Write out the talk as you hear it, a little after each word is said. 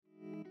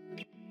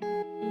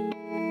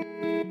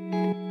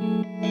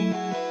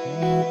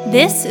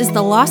This is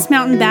the Lost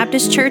Mountain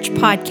Baptist Church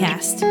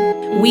podcast.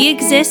 We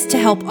exist to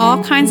help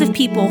all kinds of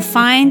people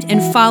find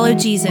and follow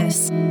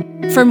Jesus.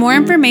 For more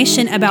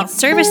information about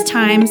service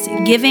times,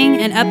 giving,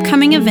 and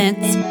upcoming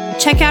events,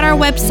 check out our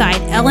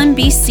website,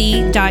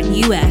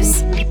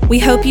 lmbc.us. We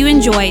hope you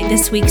enjoy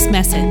this week's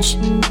message.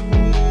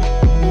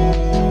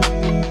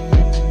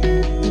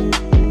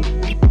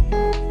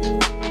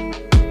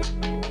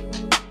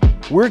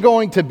 We're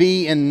going to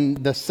be in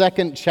the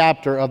second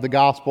chapter of the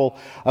Gospel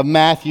of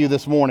Matthew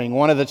this morning.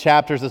 One of the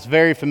chapters that's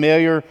very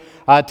familiar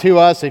to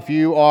us. If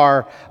you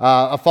are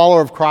a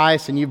follower of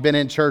Christ and you've been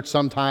in church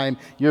sometime,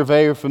 you're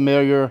very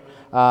familiar,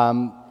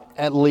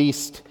 at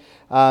least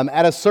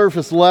at a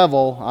surface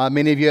level,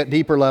 many of you at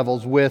deeper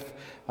levels, with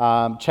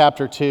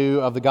chapter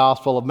 2 of the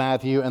Gospel of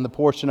Matthew and the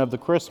portion of the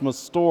Christmas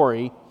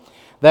story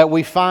that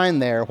we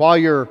find there. While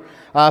you're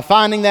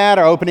finding that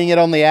or opening it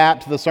on the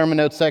app to the sermon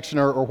notes section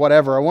or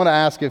whatever, I want to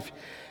ask if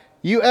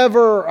you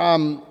ever,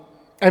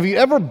 have you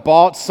ever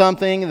bought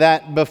something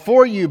that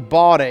before you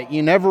bought it,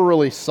 you never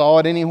really saw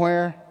it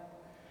anywhere?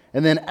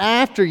 And then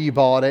after you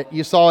bought it,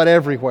 you saw it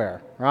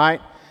everywhere, right?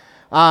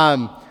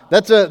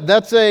 That's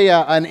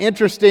an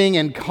interesting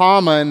and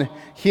common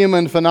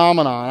human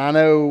phenomenon. I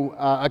know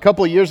a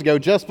couple of years ago,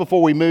 just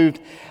before we moved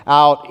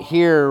out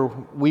here,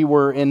 we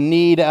were in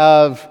need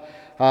of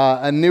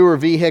a newer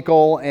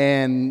vehicle,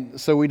 and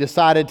so we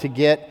decided to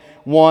get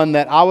one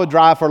that I would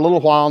drive for a little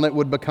while, and it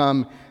would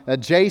become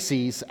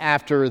JC's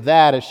after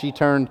that as she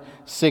turned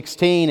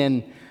 16.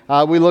 And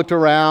we looked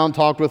around,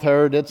 talked with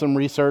her, did some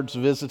research,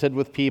 visited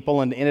with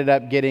people, and ended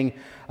up getting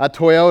a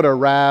Toyota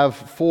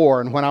RAV4.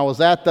 And when I was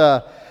at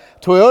the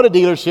Toyota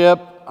dealership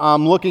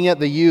looking at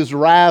the used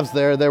RAVs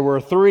there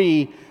were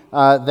three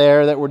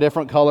there that were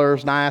different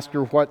colors, and I asked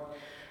her what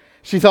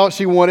she thought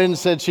she wanted and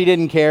said she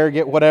didn't care,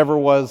 get whatever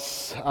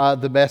was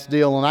the best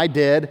deal, and I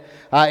did.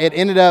 It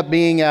ended up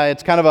being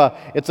it's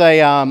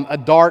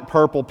a dark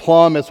purple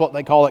plum is what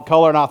they call it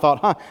color, and I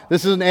thought,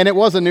 and it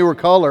was a newer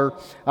color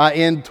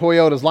in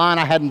Toyota's line.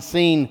 I hadn't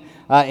seen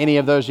any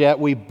of those yet.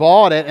 We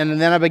bought it, and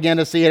then I began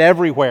to see it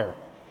everywhere,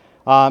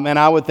 and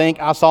I would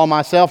think I saw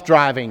myself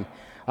driving.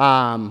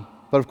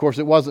 But of course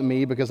it wasn't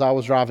me because I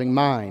was driving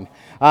mine.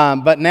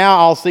 But now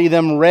I'll see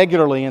them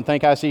regularly and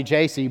think I see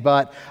JC,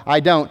 but I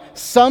don't.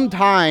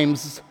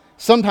 Sometimes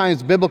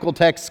biblical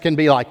texts can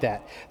be like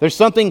that. There's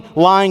something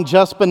lying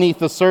just beneath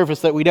the surface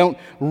that we don't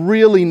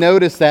really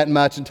notice that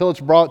much until it's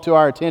brought to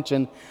our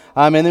attention,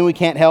 and then we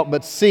can't help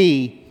but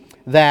see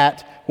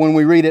that when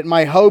we read it.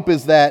 My hope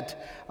is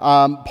that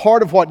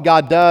part of what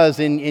God does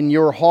in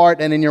your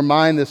heart and in your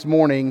mind this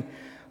morning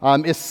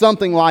is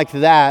something like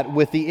that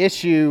with the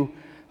issue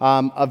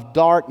of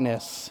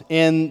darkness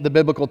in the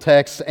biblical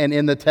text and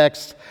in the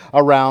text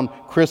around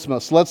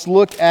Christmas. Let's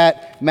look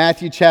at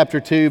Matthew chapter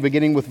 2,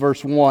 beginning with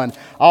verse 1.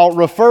 I'll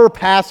refer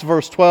past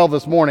verse 12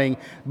 this morning,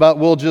 but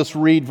we'll just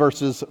read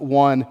verses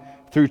 1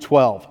 through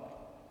 12.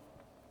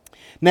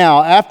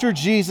 Now, after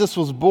Jesus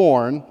was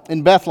born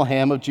in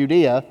Bethlehem of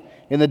Judea,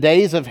 in the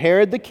days of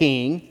Herod the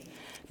king,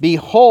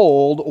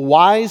 behold,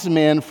 wise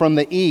men from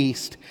the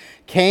east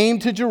came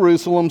to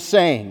Jerusalem,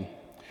 saying,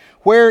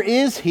 "Where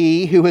is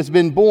he who has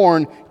been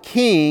born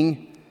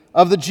King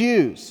of the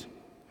Jews?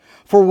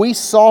 For we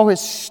saw his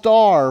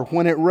star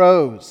when it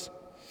rose,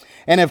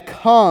 and have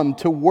come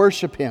to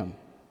worship him."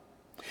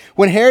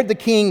 When Herod the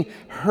king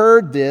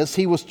heard this,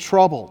 he was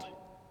troubled,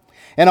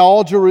 and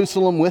all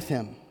Jerusalem with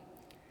him.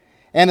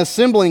 And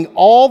assembling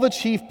all the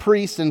chief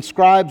priests and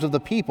scribes of the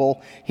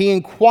people, he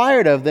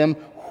inquired of them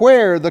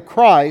where the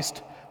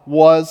Christ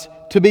was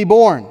to be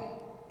born.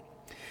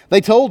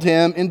 They told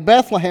him, "In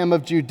Bethlehem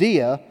of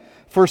Judea,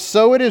 for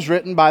so it is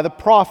written by the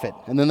prophet."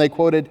 And then they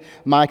quoted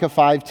Micah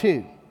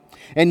 5:2.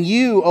 "And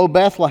you, O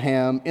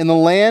Bethlehem, in the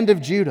land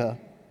of Judah,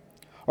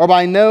 are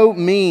by no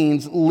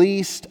means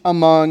least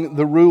among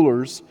the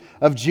rulers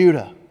of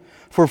Judah.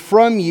 For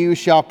from you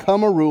shall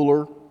come a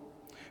ruler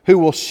who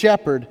will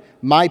shepherd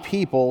my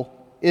people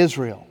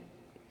Israel."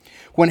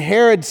 When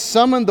Herod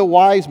summoned the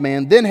wise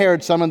men,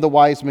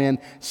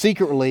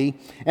 secretly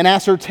and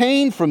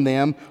ascertained from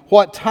them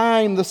what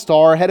time the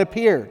star had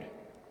appeared.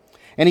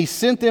 And he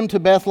sent them to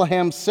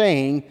Bethlehem,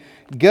 saying,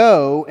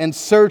 "Go and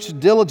search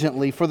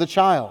diligently for the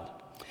child.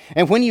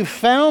 And when you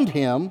found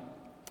him,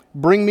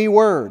 bring me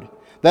word,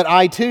 that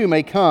I too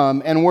may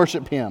come and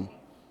worship him."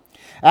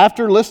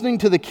 After listening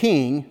to the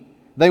king,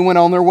 they went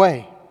on their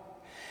way.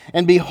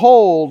 And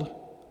behold,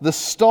 the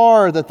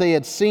star that they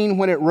had seen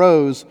when it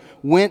rose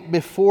went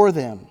before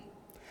them,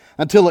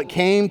 until it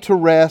came to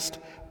rest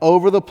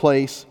over the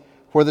place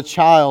where the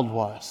child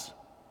was.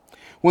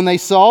 When they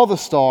saw the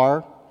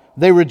star,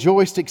 they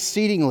rejoiced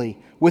exceedingly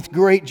with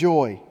great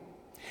joy.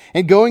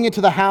 And going into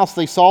the house,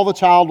 they saw the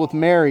child with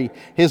Mary,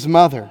 his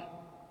mother.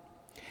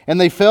 And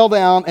they fell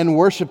down and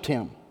worshipped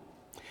him.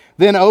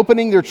 Then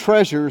opening their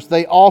treasures,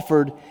 they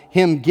offered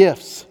him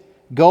gifts,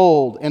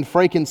 gold and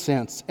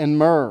frankincense and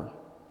myrrh.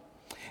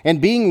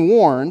 And being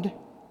warned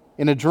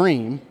in a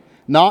dream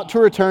not to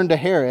return to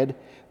Herod,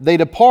 they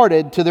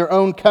departed to their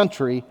own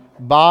country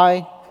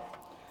by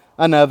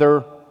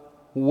another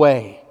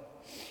way.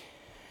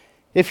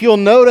 If you'll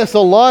notice, a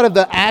lot of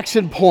the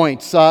action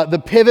points,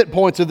 the pivot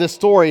points of this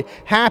story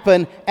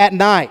happen at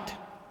night.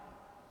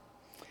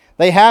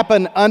 They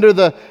happen under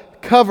the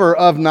cover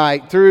of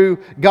night through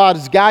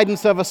God's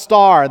guidance of a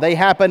star. They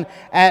happen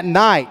at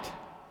night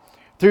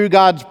through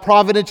God's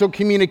providential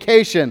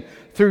communication,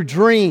 through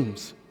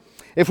dreams.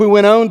 If we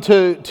went on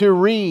to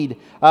read,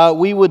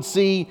 we would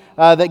see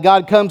that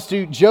God comes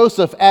to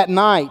Joseph at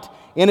night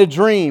in a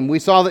dream. We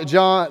saw that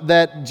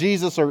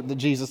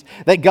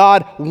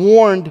God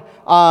warned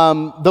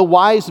the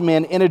wise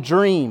men in a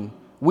dream.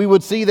 We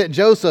would see that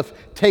Joseph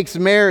takes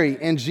Mary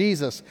and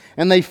Jesus,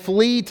 and they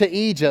flee to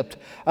Egypt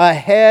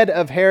ahead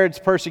of Herod's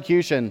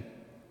persecution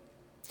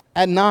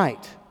at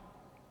night.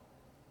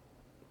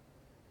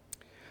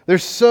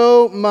 There's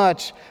so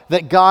much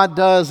that God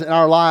does in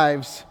our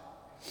lives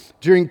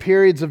during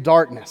periods of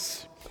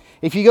darkness.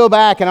 If you go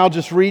back, and I'll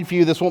just read for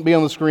you, this won't be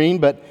on the screen,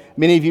 but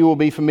many of you will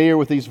be familiar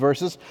with these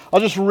verses. I'll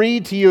just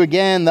read to you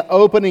again the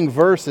opening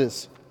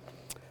verses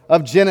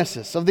of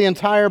Genesis, of the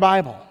entire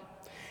Bible.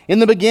 In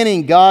the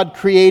beginning, God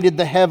created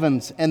the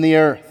heavens and the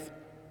earth.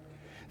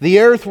 The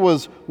earth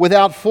was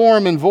without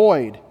form and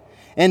void,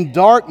 and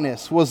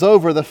darkness was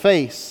over the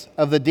face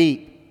of the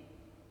deep.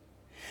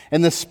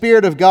 And the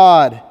Spirit of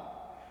God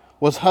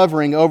was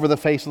hovering over the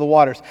face of the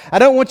waters. I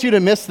don't want you to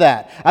miss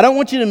that. I don't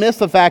want you to miss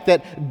the fact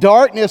that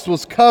darkness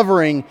was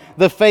covering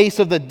the face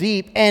of the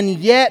deep, and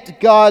yet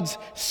God's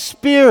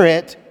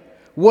Spirit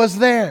was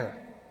there.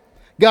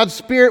 God's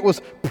Spirit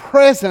was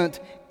present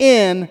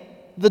in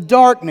the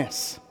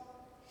darkness.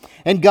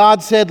 And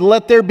God said,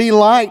 "Let there be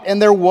light,"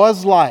 and there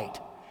was light.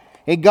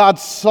 And God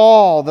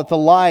saw that the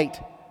light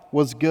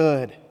was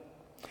good.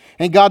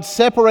 And God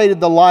separated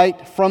the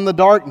light from the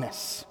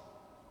darkness.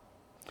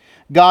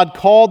 God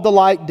called the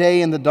light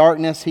day, and the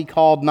darkness He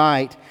called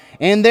night.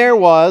 And there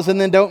was,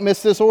 and then don't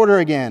miss this order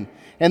again,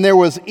 and there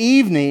was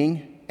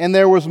evening, and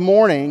there was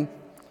morning,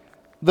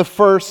 the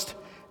first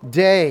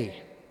day.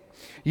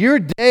 Your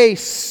day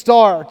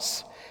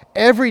starts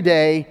every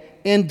day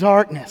in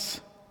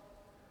darkness.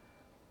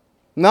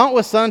 Not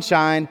with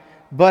sunshine,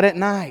 but at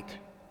night.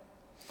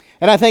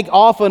 And I think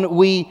often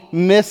we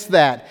miss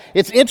that.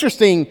 It's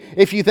interesting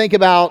if you think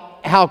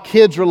about how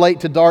kids relate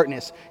to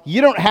darkness.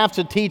 You don't have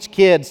to teach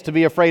kids to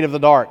be afraid of the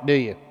dark, do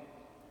you?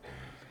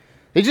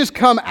 They just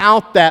come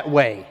out that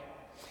way.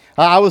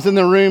 I was in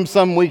the room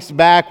some weeks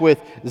back with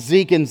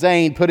Zeke and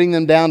Zane, putting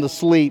them down to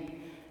sleep.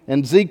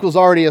 And Zeke was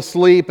already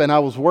asleep, and I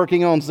was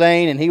working on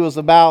Zane, and he was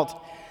about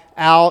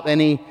out.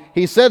 And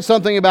he said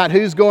something about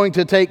who's going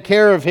to take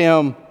care of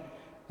him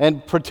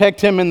and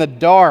protect him in the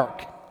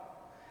dark.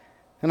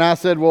 And I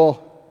said,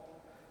 "Well,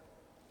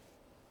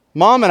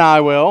 Mom and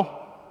I will."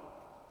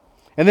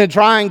 And then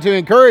trying to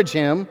encourage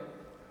him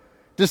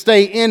to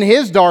stay in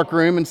his dark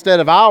room instead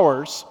of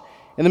ours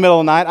in the middle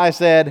of the night, I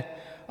said,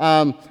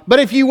 "But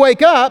if you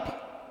wake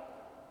up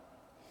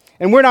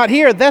and we're not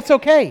here, that's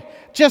okay.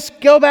 Just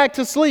go back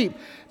to sleep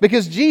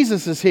because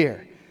Jesus is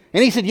here."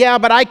 And he said, "Yeah,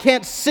 but I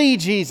can't see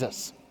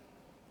Jesus,"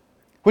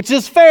 which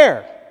is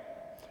fair,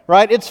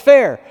 right? It's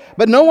fair.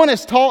 But no one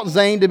has taught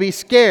Zane to be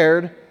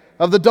scared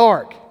of the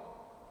dark.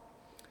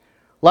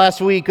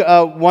 Last week,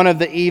 one of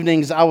the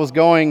evenings, I was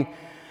going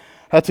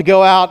to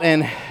go out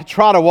and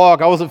try to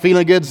walk. I wasn't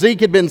feeling good.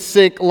 Zeke had been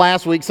sick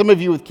last week. Some of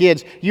you with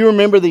kids, you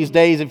remember these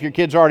days, if your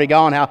kids are already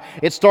gone, how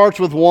it starts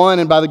with one,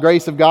 and by the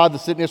grace of God, the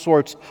sickness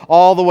works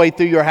all the way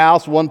through your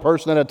house, one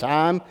person at a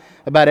time,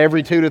 about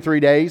every 2 to 3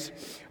 days.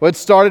 Well, it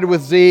started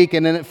with Zeke,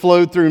 and then it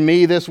flowed through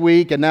me this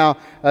week, and now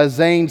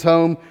Zane's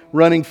home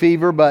running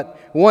fever. But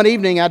one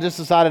evening, I just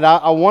decided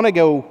I want to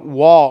go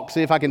walk,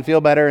 see if I can feel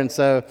better, and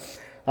so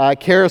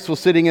Karis was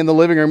sitting in the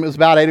living room. It was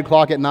about 8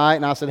 o'clock at night,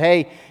 and I said,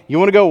 "Hey, you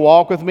want to go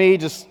walk with me?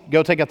 Just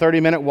go take a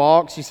 30-minute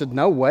walk." She said,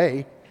 "No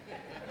way."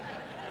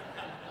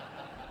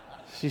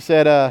 She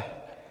said,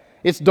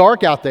 "It's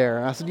dark out there."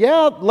 And I said,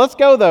 "Yeah, let's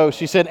go though."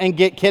 She said, "And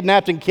get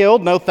kidnapped and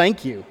killed? No,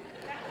 thank you."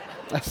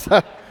 I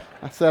said,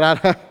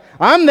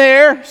 "I'm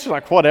there." She's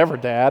like, "Whatever,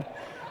 Dad."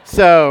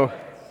 So,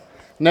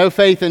 no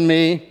faith in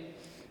me.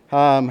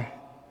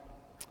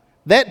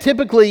 That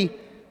typically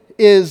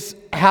is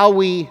how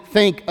we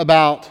think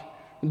about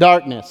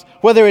darkness,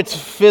 whether it's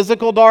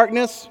physical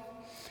darkness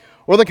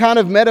or the kind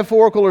of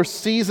metaphorical or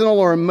seasonal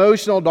or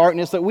emotional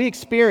darkness that we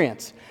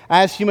experience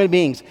as human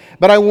beings.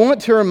 But I want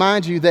to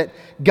remind you that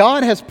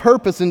God has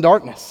purpose in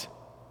darkness.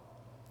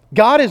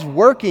 God is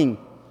working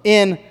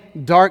in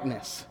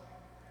darkness.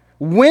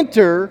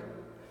 Winter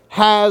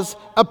has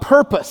a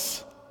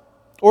purpose,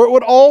 or it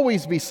would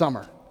always be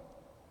summer.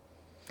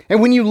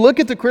 And when you look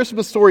at the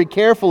Christmas story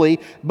carefully,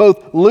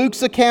 both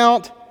Luke's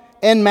account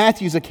and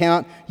Matthew's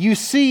account, you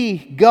see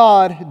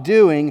God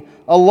doing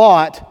a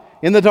lot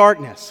in the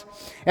darkness.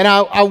 And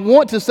I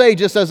want to say,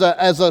 just as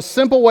a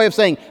simple way of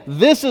saying,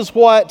 this is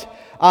what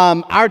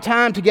our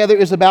time together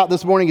is about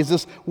this morning, is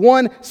this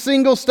one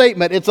single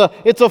statement. It's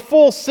a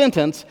full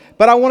sentence,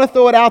 but I want to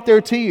throw it out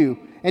there to you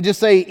and just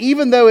say,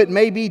 even though it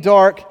may be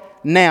dark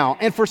now,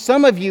 and for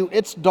some of you,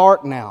 it's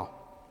dark now.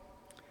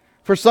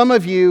 For some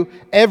of you,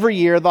 every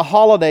year, the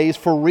holidays,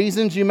 for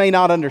reasons you may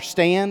not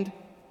understand,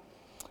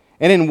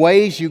 and in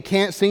ways you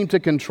can't seem to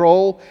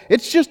control,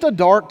 it's just a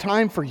dark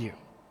time for you.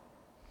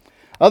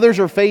 Others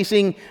are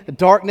facing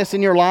darkness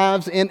in your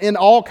lives in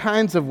all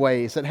kinds of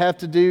ways that have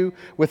to do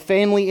with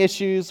family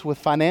issues, with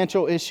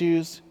financial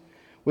issues,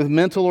 with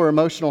mental or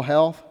emotional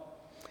health.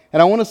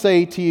 And I want to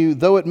say to you,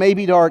 though it may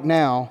be dark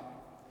now,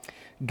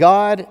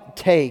 God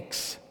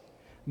takes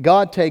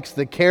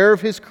the care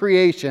of His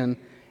creation,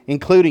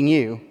 including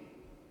you,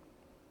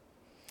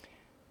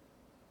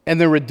 and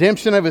the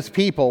redemption of His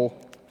people,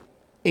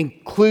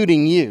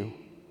 including you,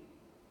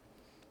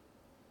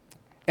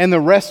 and the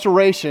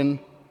restoration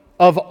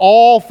of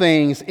all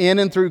things in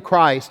and through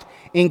Christ,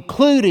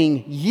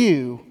 including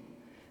you,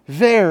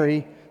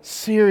 very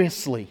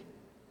seriously.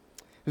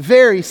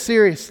 Very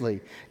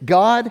seriously.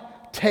 God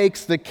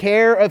takes the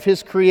care of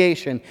His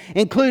creation,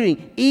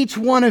 including each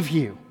one of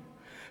you,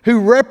 who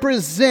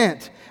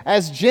represent,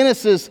 as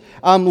Genesis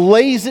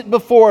lays it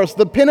before us,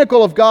 the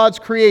pinnacle of God's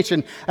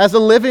creation, as a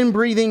living,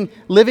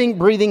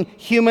 breathing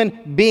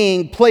human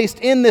being placed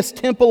in this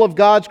temple of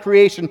God's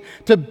creation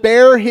to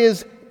bear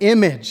His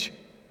image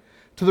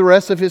to the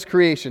rest of His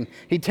creation.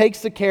 He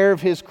takes the care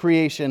of His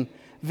creation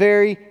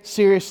very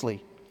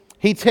seriously.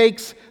 He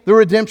takes the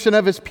redemption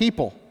of His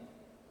people,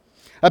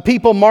 a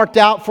people marked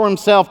out for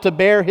Himself to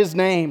bear His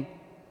name,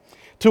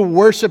 to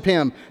worship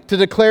Him, to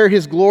declare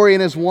His glory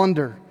and His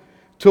wonder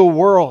to a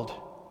world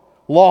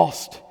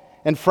lost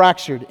and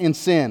fractured in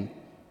sin,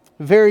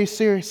 very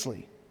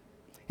seriously,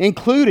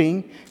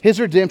 including His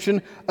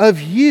redemption of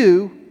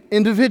you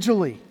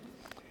individually.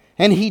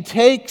 And He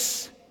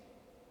takes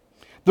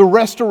the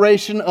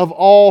restoration of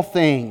all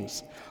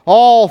things,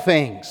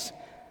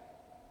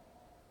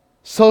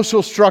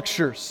 social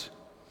structures,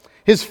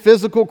 His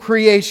physical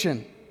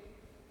creation,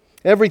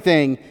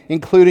 everything,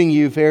 including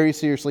you, very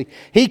seriously.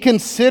 He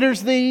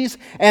considers these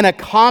and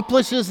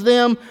accomplishes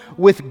them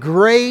with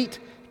great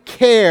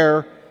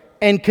care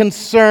and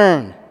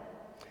concern.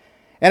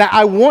 And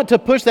I want to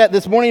push that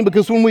this morning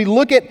because when we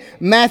look at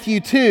Matthew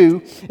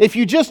 2, if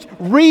you just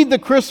read the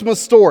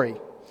Christmas story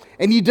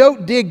and you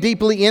don't dig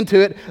deeply into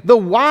it, the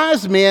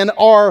wise men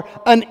are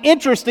an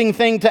interesting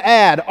thing to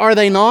add, are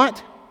they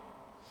not?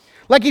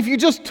 Like if you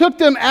just took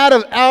them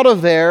out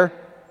of there,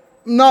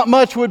 not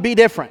much would be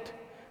different.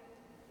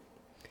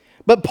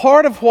 But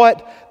part of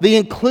what the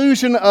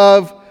inclusion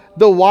of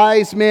the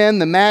wise men,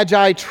 the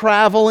Magi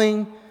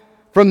traveling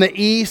from the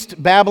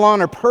east,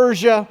 Babylon or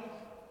Persia,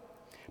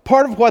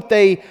 part of what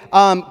they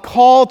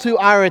call to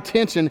our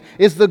attention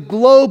is the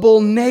global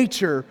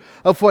nature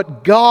of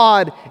what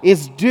God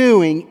is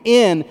doing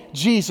in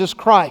Jesus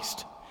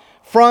Christ.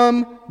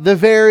 From the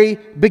very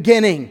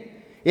beginning,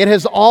 it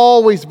has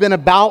always been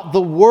about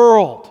the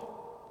world,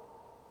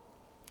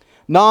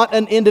 not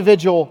an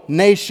individual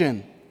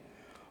nation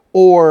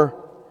or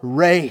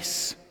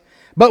race.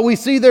 But we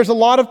see there's a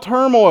lot of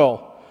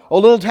turmoil. A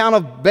little town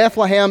of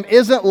Bethlehem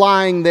isn't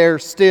lying there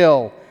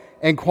still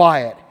and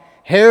quiet.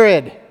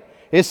 Herod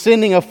is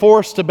sending a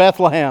force to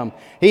Bethlehem.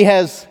 He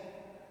has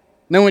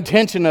no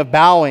intention of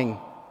bowing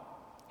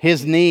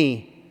his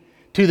knee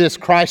to this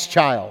Christ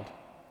child.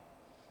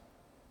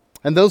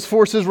 And those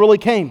forces really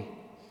came.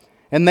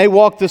 And they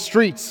walked the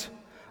streets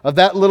of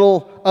that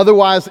little,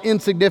 otherwise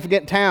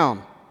insignificant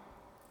town.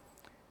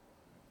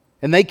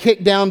 And they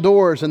kicked down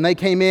doors and they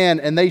came in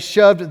and they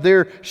shoved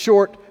their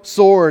short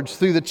swords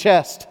through the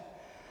chest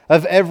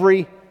of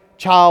every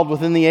child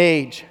within the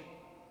age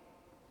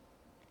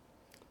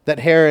that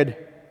Herod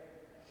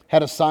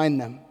had assigned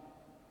them.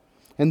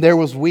 And there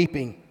was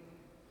weeping.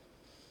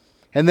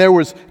 And there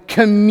was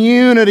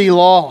community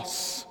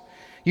loss.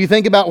 You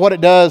think about what it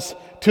does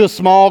to a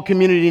small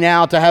community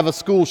now to have a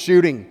school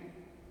shooting.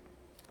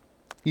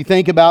 You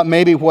think about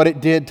maybe what it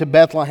did to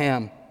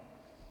Bethlehem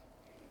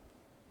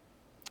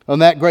on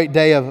that great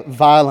day of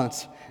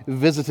violence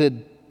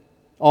visited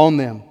on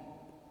them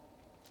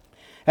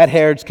at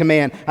Herod's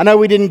command. I know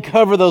we didn't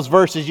cover those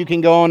verses. You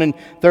can go on in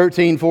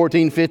 13,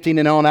 14, 15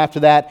 and on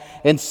after that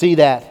and see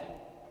that.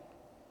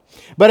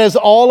 But as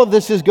all of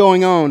this is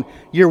going on,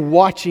 you're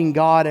watching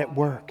God at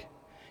work.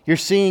 You're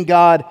seeing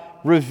God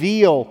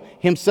reveal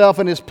Himself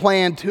and His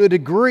plan to a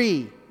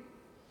degree,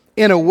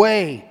 in a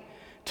way,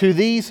 to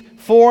these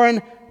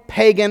foreign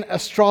pagan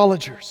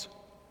astrologers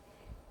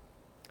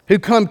who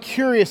come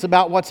curious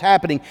about what's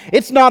happening.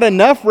 It's not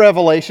enough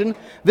revelation.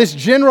 This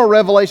general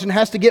revelation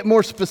has to get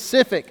more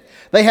specific.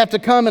 They have to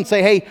come and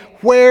say, hey,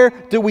 where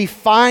do we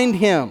find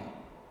Him?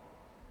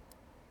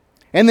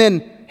 And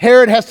then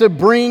Herod has to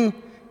bring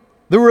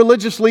the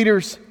religious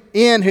leaders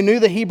in who knew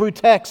the Hebrew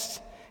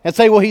texts and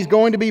say, well, He's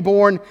going to be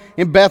born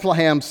in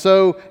Bethlehem.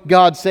 So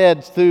God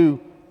said through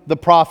the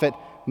prophet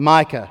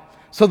Micah.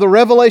 So the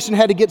revelation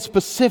had to get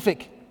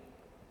specific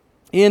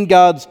in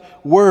God's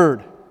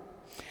Word.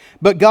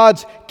 But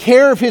God's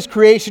care of His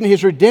creation,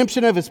 His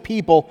redemption of His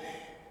people,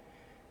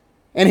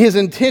 and His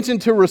intention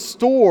to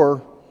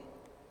restore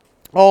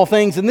all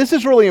things. And this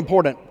is really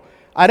important.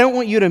 I don't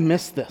want you to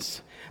miss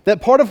this.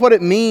 That part of what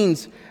it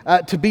means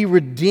to be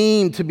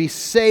redeemed, to be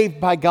saved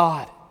by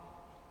God,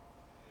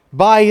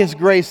 by His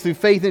grace through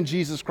faith in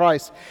Jesus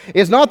Christ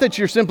is not that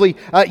you're simply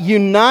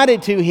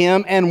united to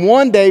Him and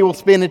one day will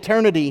spend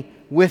eternity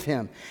with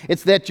Him.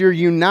 It's that you're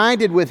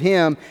united with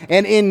Him,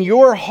 and in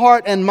your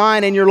heart and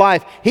mind and your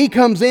life, He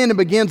comes in and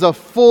begins a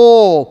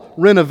full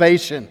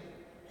renovation.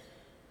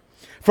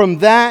 From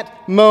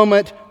that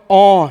moment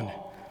on,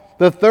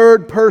 the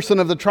third person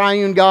of the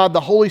triune God,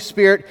 the Holy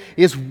Spirit,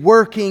 is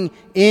working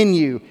in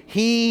you.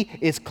 He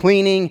is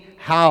cleaning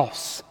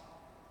house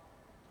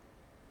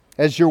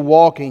as you're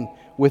walking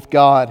with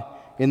God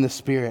in the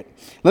Spirit.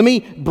 Let me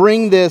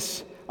bring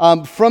this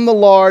from the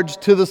large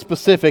to the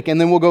specific,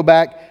 and then we'll go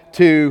back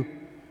to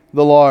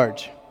the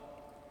large.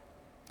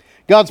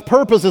 God's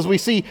purpose, as we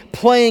see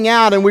playing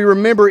out and we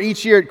remember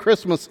each year at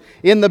Christmas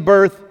in the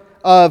birth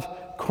of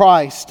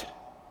Christ,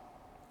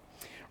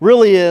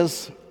 really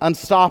is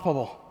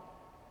unstoppable.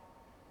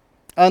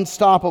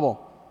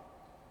 Unstoppable.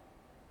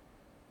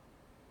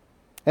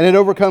 And it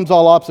overcomes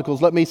all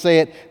obstacles. Let me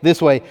say it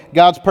this way.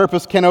 God's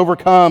purpose can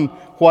overcome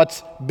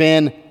what's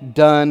been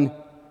done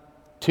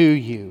to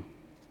you.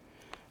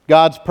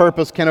 God's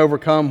purpose can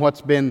overcome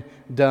what's been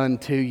done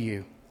to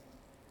you.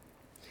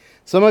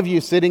 Some of you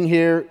sitting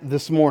here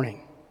this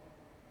morning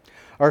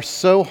are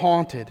so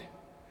haunted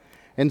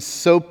and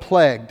so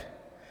plagued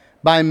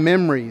by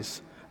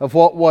memories of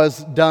what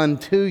was done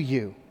to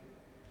you.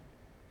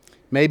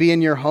 Maybe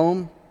in your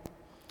home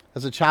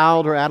as a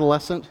child or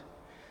adolescent.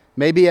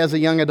 Maybe as a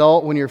young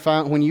adult when you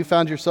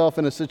found yourself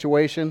in a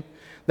situation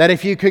that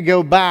if you could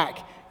go back,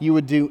 you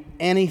would do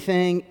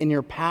anything in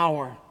your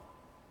power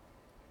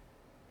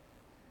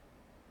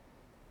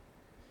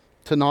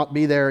to not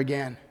be there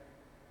again.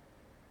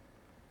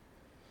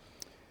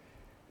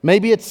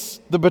 Maybe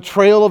it's the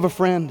betrayal of a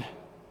friend.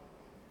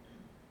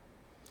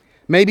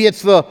 Maybe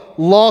it's the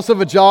loss of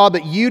a job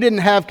that you didn't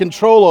have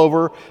control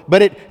over,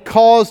 but it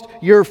caused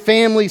your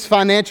family's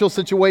financial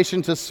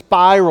situation to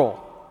spiral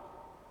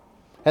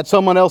at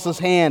someone else's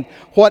hand.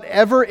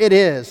 Whatever it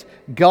is,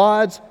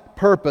 God's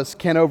purpose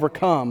can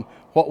overcome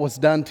what was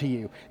done to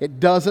you. It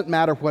doesn't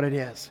matter what it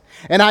is.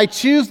 And I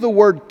choose the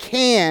word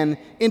can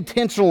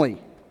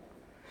intentionally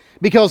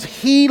because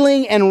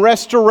healing and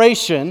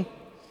restoration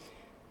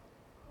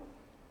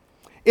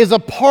is a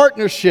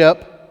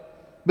partnership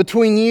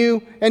between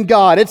you and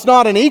God. It's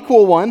not an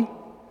equal one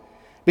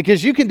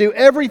because you can do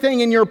everything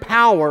in your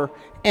power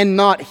and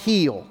not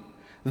heal.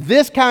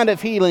 This kind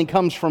of healing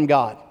comes from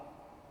God.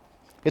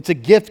 It's a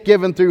gift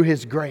given through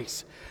His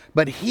grace.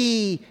 But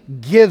He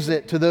gives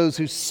it to those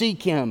who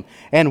seek Him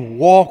and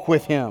walk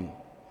with Him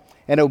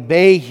and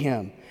obey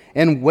Him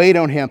and wait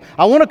on Him.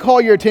 I want to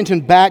call your attention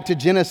back to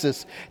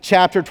Genesis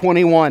chapter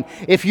 21.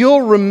 If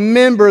you'll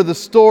remember the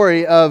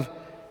story of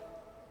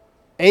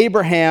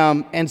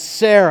Abraham and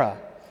Sarah,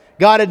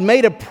 God had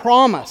made a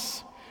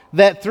promise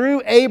that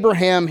through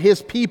Abraham,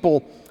 his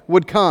people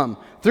would come.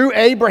 Through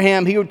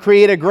Abraham, he would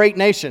create a great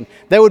nation.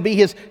 They would be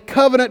His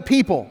covenant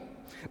people.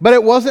 But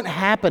it wasn't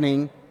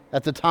happening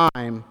at the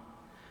time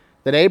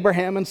that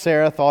Abraham and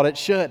Sarah thought it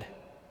should,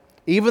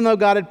 even though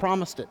God had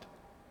promised it.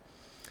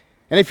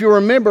 And if you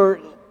remember,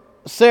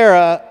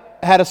 Sarah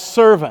had a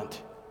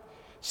servant.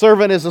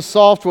 Servant is a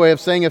soft way of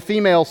saying a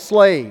female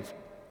slave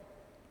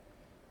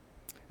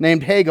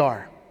named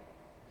Hagar.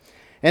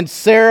 And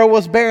Sarah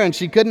was barren.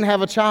 She couldn't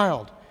have a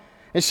child.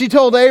 And she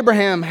told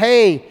Abraham,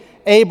 "Hey,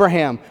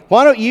 Abraham,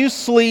 why don't you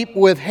sleep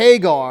with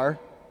Hagar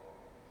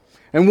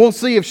and we'll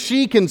see if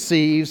she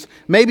conceives.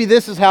 Maybe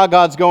this is how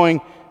God's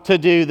going to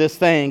do this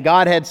thing."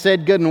 God had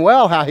said good and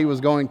well how He was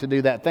going to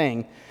do that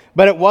thing,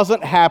 but it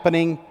wasn't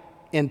happening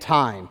in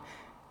time.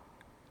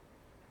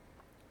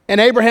 And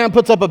Abraham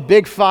puts up a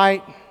big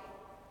fight.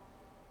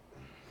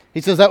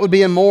 He says that would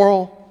be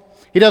immoral.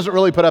 He doesn't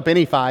really put up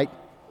any fight.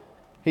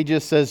 He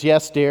just says,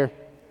 "Yes, dear,"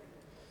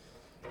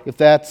 if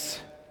that's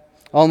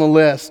on the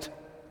list.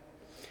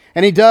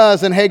 And he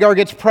does, and Hagar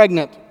gets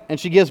pregnant, and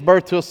she gives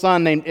birth to a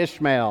son named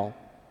Ishmael.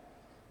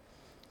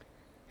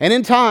 And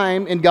in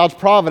time, in God's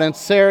providence,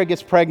 Sarah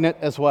gets pregnant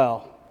as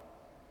well.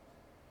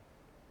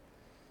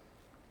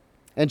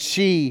 And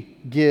she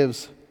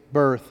gives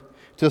birth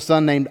to a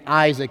son named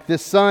Isaac.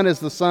 This son is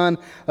the son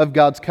of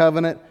God's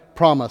covenant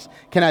promise.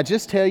 Can I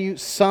just tell you,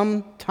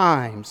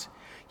 sometimes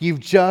you've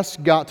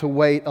just got to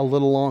wait a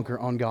little longer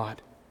on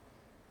God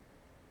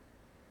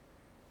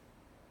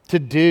to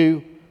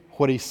do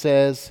what He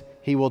says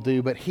He will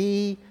do, but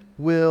He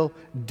will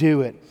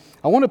do it.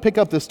 I want to pick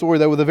up this story,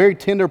 though, with a very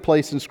tender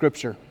place in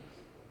Scripture.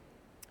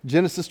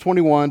 Genesis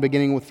 21,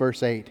 beginning with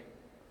verse 8.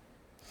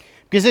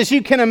 Because as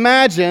you can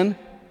imagine,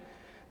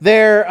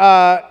 there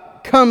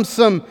comes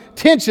some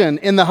tension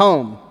in the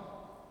home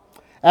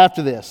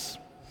after this.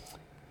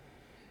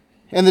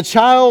 "And the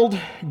child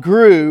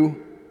grew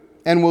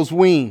and was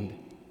weaned.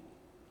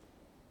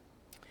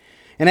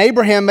 And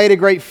Abraham made a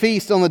great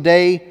feast on the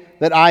day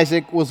that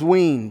Isaac was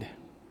weaned.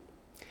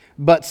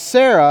 But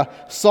Sarah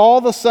saw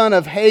the son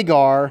of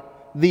Hagar,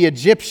 the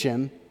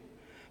Egyptian,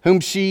 whom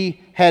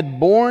she had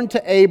borne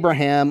to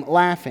Abraham,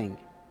 laughing.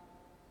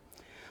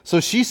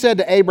 So she said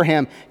to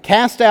Abraham,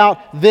 'Cast out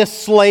this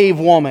slave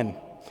woman.'"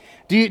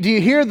 Do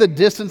you hear the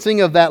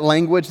distancing of that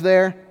language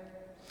there?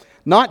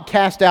 Not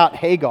cast out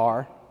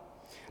Hagar,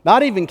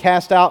 not even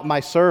cast out my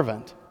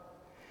servant.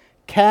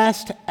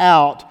 Cast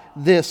out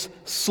this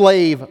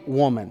slave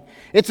woman.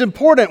 It's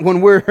important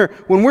when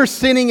we're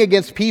sinning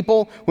against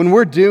people, when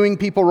we're doing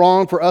people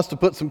wrong, for us to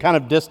put some kind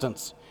of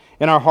distance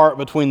in our heart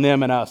between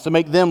them and us, to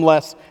make them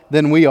less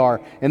than we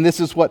are. And this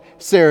is what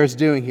Sarah's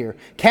doing here.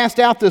 Cast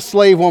out this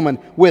slave woman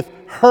with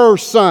her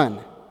son.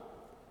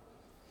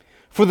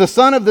 For the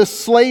son of this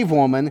slave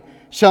woman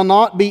shall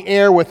not be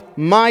heir with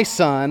my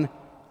son,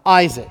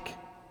 Isaac.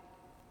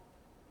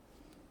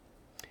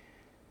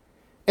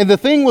 And the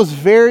thing was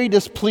very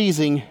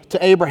displeasing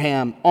to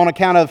Abraham on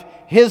account of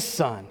his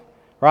son,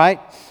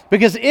 right?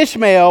 Because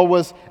Ishmael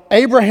was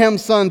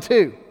Abraham's son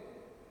too,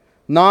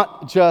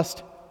 not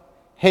just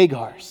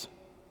Hagar's.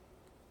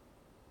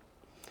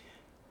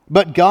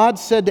 But God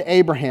said to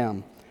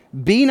Abraham,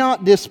 "Be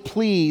not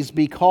displeased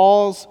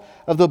because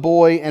of the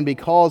boy and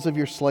because of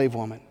your slave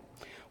woman.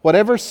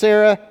 Whatever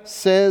Sarah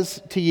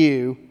says to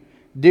you,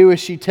 do as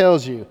she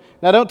tells you."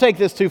 Now don't take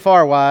this too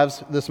far,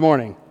 wives, this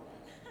morning.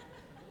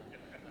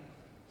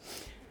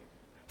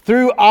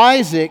 "Through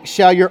Isaac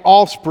shall your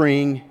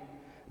offspring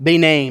be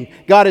named."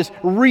 God is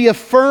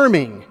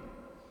reaffirming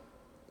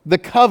the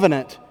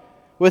covenant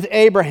with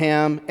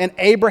Abraham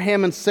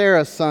and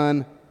Sarah's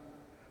son,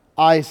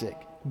 Isaac.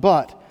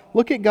 But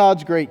look at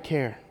God's great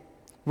care.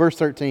 Verse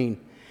 13.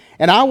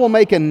 "And I will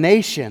make a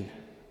nation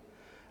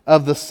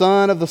of the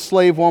son of the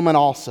slave woman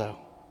also,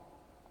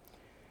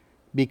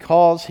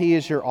 because he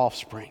is your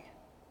offspring.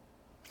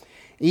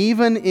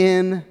 Even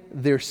in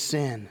their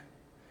sin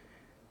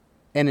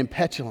and in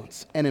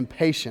petulance and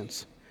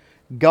impatience,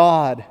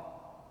 God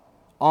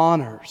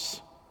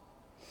honors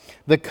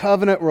the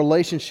covenant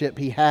relationship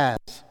he has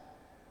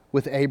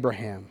with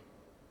Abraham."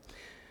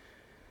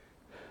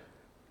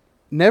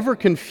 Never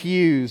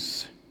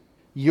confuse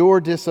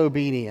your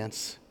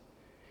disobedience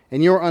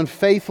and your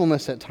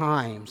unfaithfulness at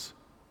times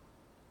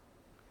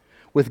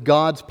with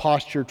God's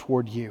posture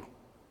toward you.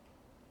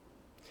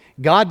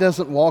 God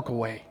doesn't walk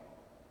away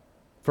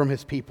from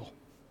his people.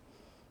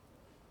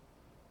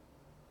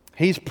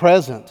 He's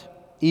present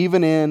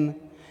even in,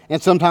 and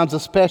sometimes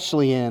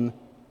especially in,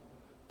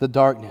 the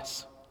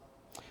darkness.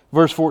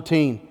 Verse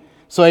 14,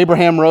 "So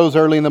Abraham rose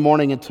early in the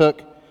morning and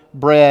took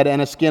bread and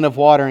a skin of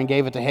water and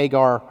gave it to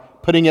Hagar,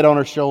 putting it on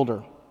her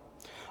shoulder,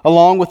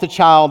 along with the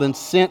child, and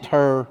sent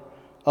her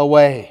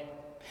away."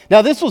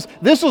 Now this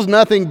was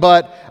nothing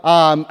but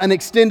an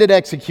extended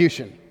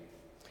execution.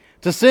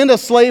 To send a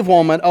slave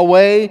woman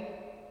away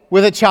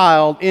with a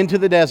child into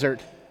the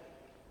desert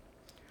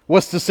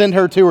was to send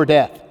her to her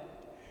death.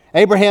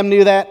 Abraham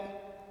knew that.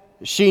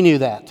 She knew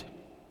that.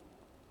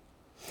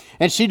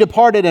 "And she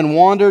departed and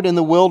wandered in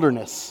the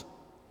wilderness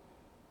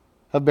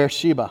of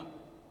Beersheba.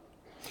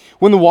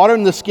 When the water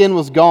in the skin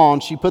was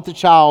gone, she put the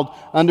child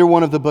under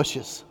one of the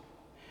bushes.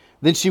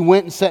 Then she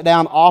went and sat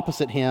down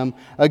opposite him,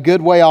 a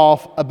good way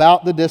off,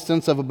 about the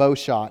distance of a bow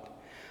shot.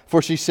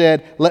 For she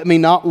said, 'Let me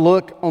not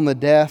look on the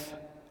death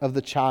of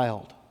the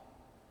child.'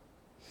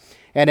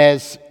 And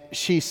as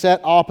she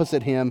sat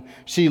opposite him,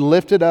 she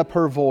lifted up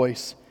her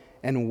voice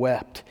and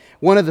wept."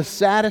 One of the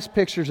saddest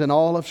pictures in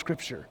all of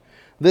Scripture.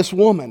 This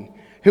woman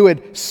who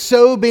had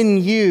so been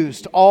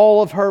used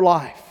all of her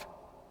life,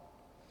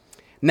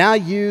 now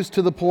used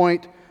to the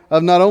point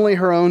of not only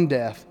her own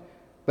death,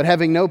 but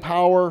having no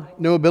power,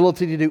 no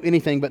ability to do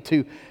anything but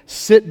to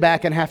sit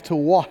back and have to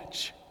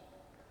watch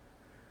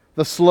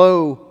the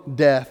slow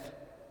death,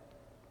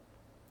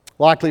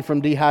 likely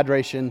from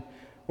dehydration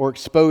or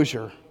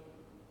exposure,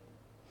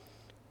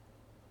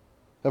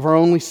 of her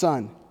only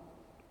son.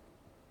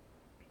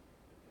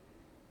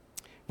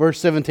 Verse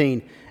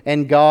 17,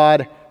 "And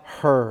God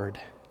heard."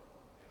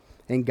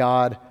 And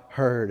God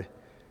heard.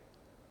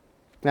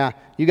 Now,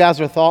 you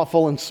guys are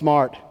thoughtful and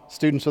smart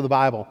students of the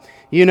Bible.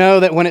 You know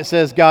that when it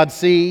says God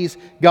sees,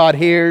 God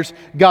hears,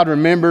 God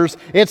remembers,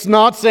 it's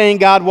not saying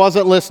God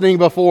wasn't listening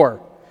before.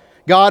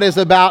 God is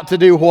about to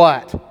do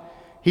what?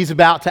 He's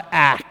about to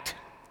act.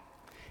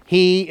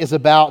 He is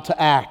about to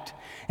act.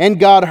 "And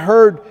God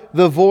heard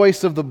the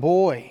voice of the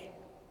boy."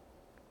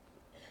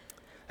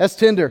 That's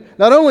tender.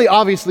 Not only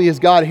obviously is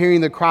God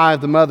hearing the cry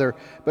of the mother,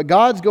 but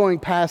God's going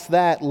past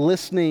that,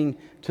 listening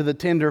to the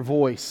tender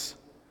voice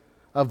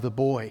of the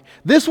boy.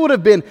 This would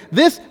have been,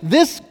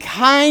 this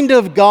kind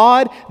of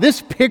God, this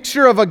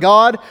picture of a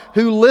God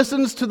who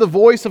listens to the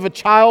voice of a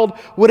child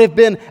would have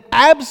been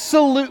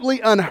absolutely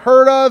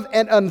unheard of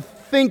and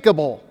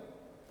unthinkable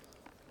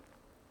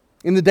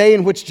in the day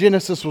in which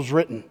Genesis was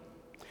written.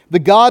 The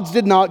gods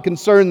did not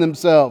concern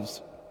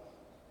themselves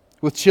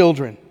with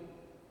children.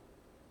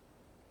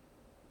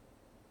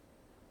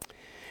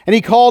 "And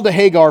he called to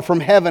Hagar from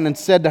heaven and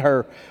said to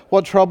her,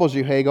 'What troubles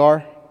you,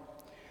 Hagar?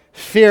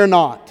 Fear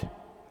not,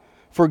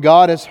 for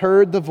God has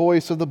heard the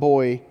voice of the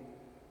boy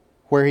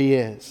where he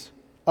is.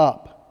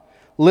 Up,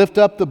 lift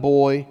up the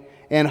boy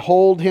and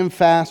hold him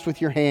fast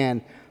with your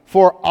hand,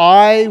 for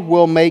I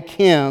will make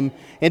him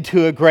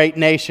into a great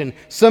nation.'"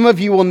 Some of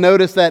you will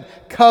notice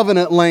that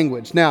covenant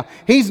language. Now,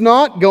 he's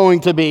not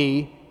going to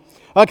be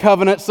a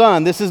covenant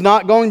son. This is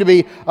not going to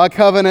be a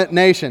covenant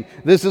nation.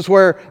 This is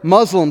where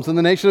Muslims and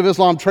the nation of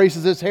Islam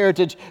traces its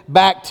heritage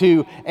back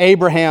to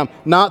Abraham,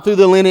 not through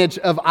the lineage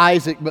of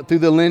Isaac, but through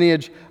the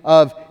lineage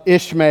of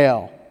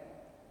Ishmael.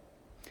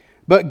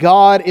 But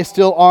God is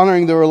still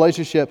honoring the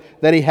relationship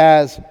that He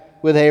has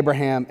with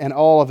Abraham and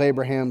all of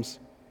Abraham's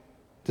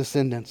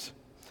descendants.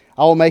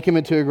 I will make him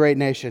into a great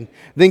nation.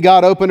 Then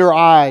God opened her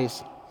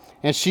eyes,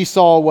 and she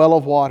saw a well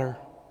of water.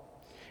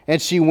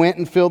 And she went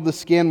and filled the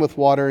skin with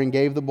water and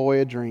gave the boy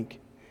a drink.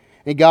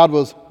 And God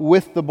was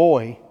with the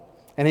boy,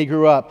 and he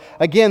grew up.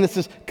 Again, this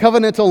is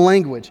covenantal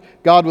language.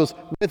 God was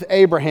with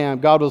Abraham.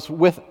 God was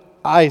with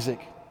Isaac.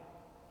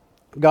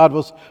 God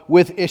was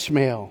with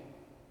Ishmael.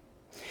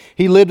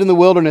 He lived in the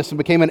wilderness and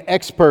became an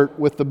expert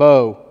with the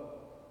bow.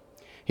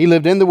 He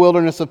lived in the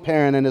wilderness of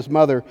Paran, and his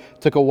mother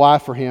took a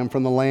wife for him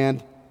from the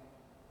land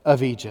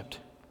of Egypt.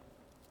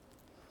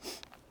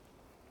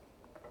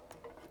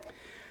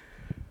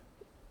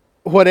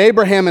 What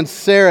Abraham and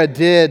Sarah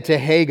did to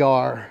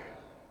Hagar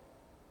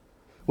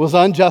was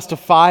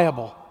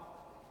unjustifiable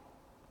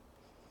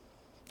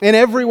in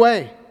every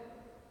way.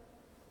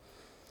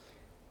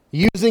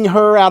 Using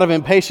her out of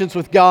impatience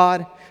with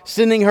God,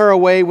 sending her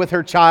away with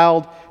her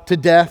child to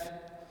death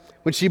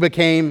when she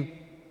became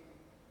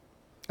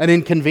an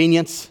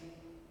inconvenience.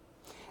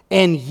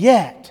 And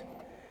yet,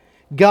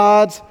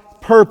 God's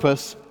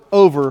purpose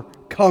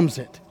overcomes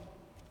it.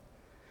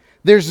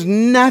 There's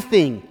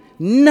nothing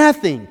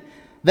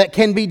that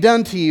can be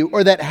done to you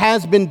or that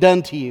has been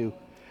done to you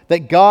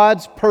that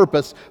God's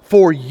purpose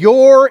for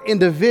your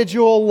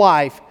individual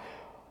life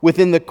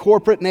within the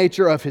corporate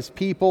nature of His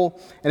people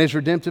and His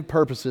redemptive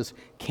purposes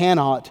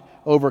cannot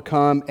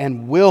overcome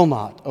and will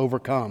not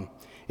overcome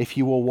if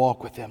you will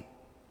walk with Him.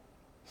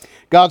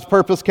 God's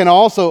purpose can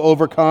also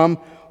overcome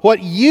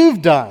what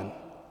you've done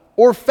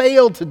or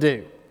failed to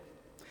do.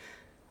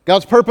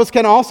 God's purpose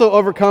can also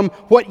overcome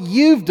what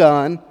you've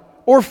done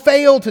or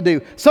failed to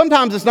do.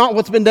 Sometimes it's not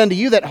what's been done to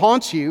you that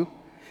haunts you.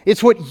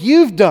 It's what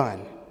you've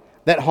done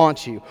that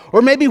haunts you.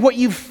 Or maybe what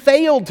you've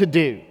failed to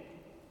do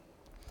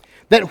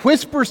that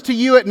whispers to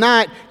you at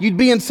night, you'd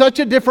be in such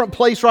a different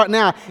place right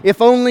now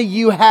if only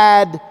you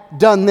had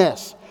done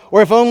this,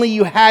 or if only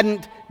you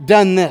hadn't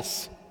done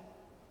this.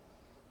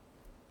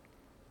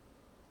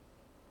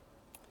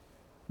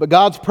 But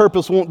God's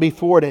purpose won't be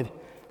thwarted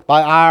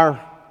by our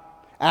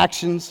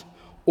actions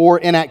or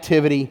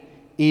inactivity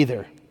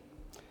either.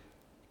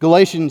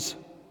 Galatians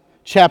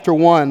chapter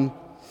 1,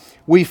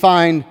 we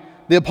find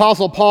the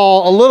Apostle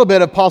Paul, a little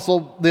bit of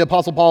the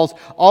Apostle Paul's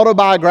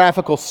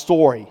autobiographical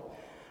story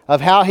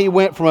of how he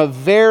went from a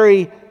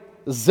very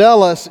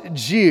zealous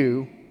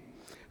Jew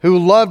who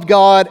loved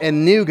God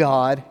and knew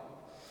God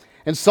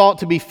and sought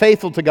to be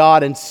faithful to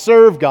God and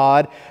serve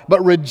God,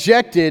 but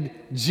rejected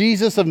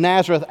Jesus of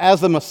Nazareth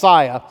as the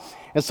Messiah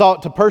and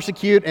sought to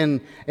persecute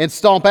and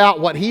stomp out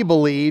what he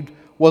believed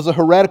was a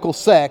heretical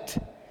sect,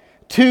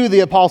 to the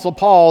Apostle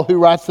Paul, who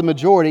writes the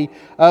majority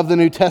of the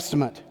New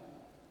Testament.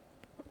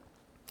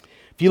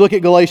 If you look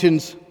at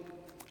Galatians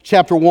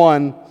chapter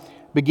 1,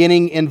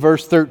 beginning in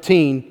verse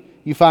 13,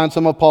 you find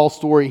some of Paul's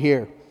story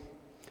here.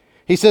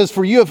 He says,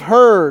 "For you've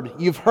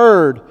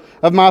heard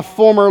of my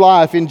former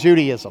life in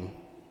Judaism,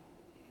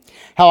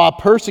 how I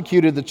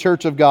persecuted the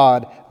church of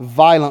God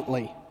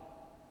violently."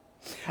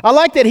 I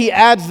like that he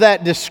adds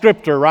that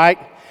descriptor, right?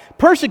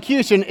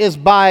 Persecution is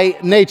by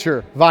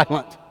nature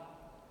violent.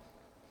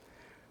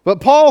 But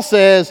Paul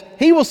says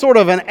he was sort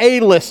of an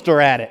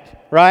A-lister at it,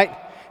 right?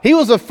 He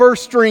was a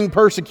first-string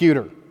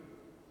persecutor.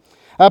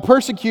 I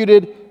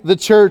persecuted the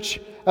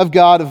church of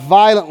God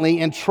violently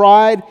and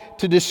tried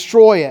to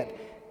destroy it.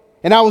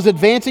 And I was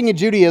advancing in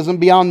Judaism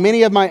beyond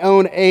many of my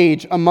own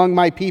age among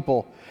my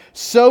people.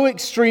 So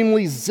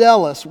extremely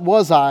zealous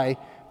was I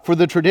for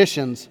the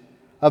traditions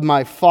of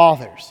my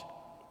fathers.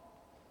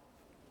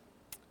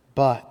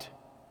 But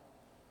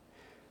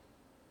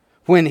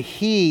when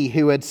He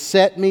who had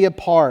set me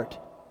apart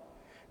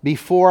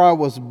before I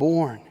was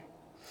born,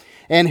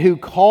 and who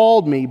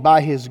called me by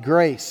His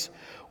grace,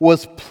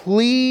 was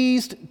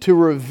pleased to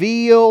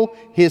reveal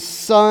His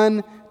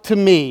Son to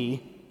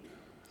me,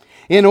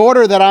 in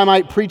order that I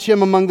might preach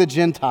Him among the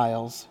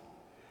Gentiles,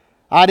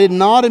 I did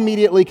not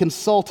immediately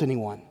consult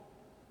anyone,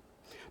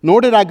 nor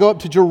did I go up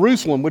to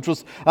Jerusalem, which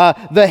was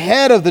the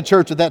head of the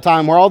church at that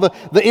time, where all the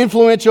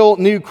influential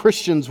new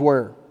Christians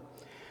were,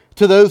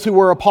 to those who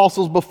were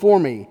apostles before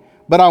me.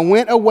 But I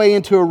went away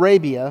into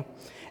Arabia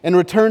and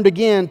returned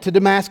again to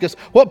Damascus.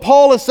 What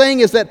Paul is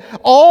saying is that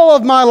all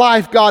of my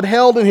life God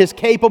held in His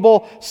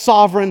capable,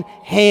 sovereign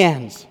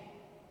hands.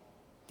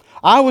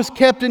 I was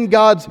kept in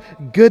God's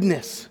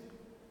goodness.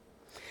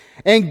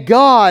 And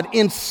God,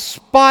 in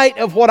spite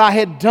of what I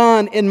had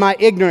done in my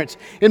ignorance,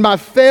 in my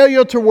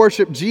failure to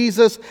worship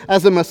Jesus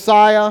as a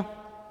Messiah,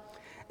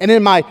 and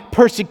in my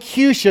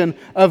persecution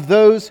of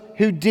those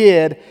who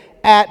did,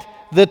 at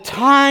the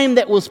time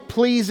that was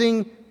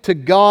pleasing to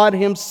God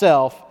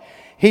Himself,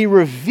 He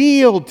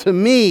revealed to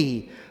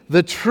me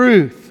the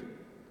truth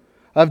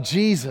of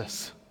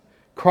Jesus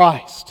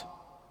Christ,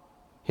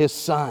 His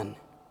Son.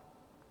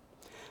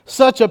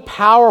 Such a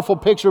powerful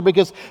picture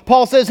because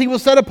Paul says he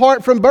was set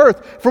apart from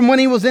birth, from when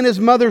he was in his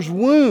mother's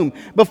womb.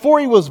 Before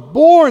he was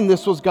born,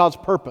 this was God's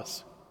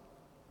purpose.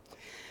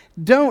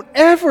 Don't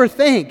ever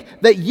think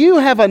that you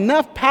have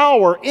enough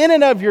power in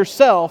and of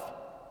yourself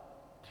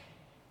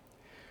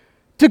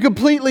to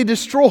completely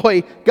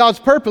destroy God's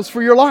purpose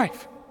for your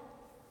life.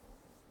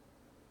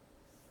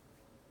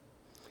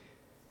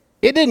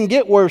 It didn't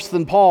get worse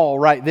than Paul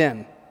right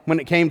then when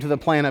it came to the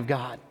plan of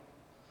God.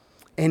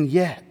 And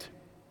yet,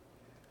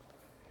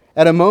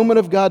 at a moment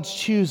of God's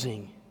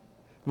choosing,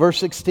 verse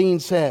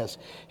 16 says,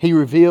 He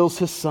reveals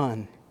His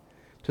Son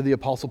to the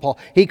Apostle Paul.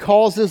 He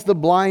causes the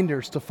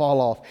blinders to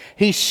fall off.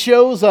 He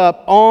shows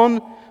up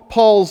on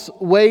Paul's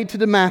way to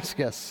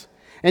Damascus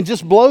and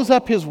just blows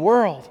up his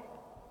world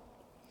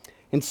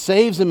and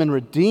saves him and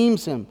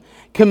redeems him,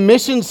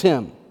 commissions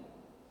him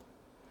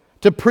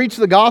to preach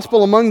the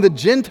gospel among the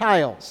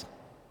Gentiles,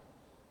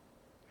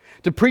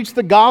 to preach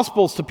the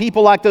gospels to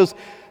people like those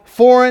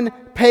foreign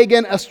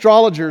pagan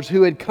astrologers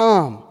who had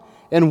come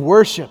and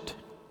worshiped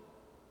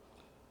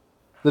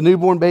the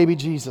newborn baby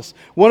Jesus.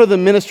 One of the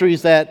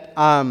ministries that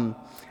I'm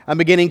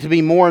beginning to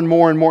be more and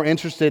more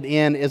interested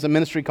in is a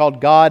ministry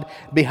called God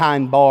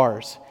Behind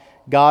Bars.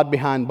 God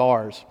Behind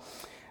Bars.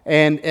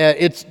 And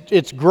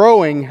it's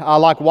growing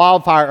like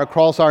wildfire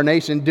across our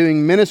nation,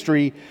 doing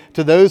ministry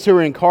to those who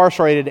are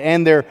incarcerated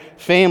and their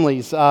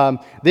families.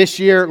 This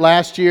year,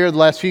 last year, the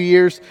last few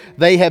years,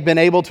 they have been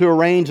able to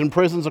arrange in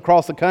prisons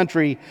across the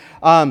country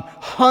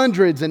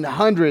hundreds and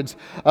hundreds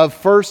of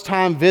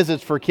first-time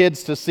visits for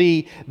kids to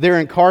see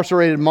their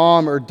incarcerated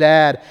mom or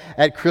dad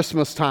at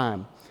Christmas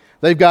time.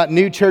 They've got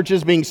new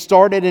churches being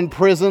started in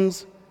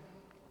prisons.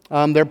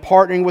 They're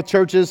partnering with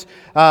churches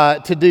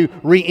to do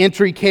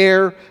reentry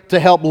care to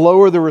help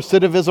lower the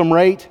recidivism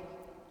rate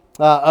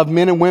of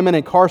men and women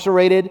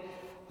incarcerated.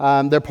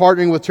 They're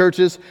partnering with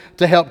churches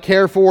to help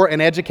care for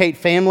and educate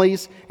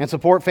families and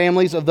support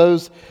families of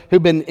those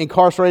who've been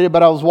incarcerated.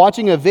 But I was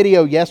watching a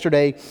video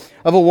yesterday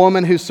of a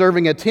woman who's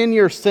serving a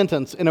 10-year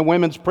sentence in a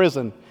women's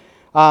prison.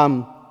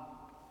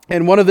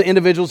 And one of the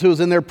individuals who was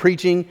in there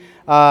preaching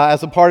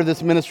as a part of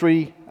this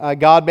ministry,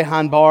 God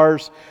Behind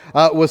Bars,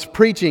 was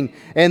preaching.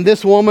 And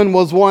this woman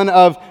was one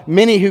of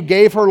many who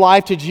gave her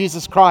life to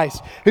Jesus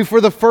Christ, who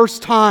for the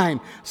first time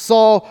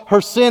saw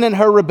her sin and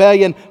her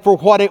rebellion for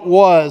what it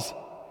was.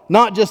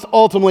 Not just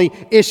ultimately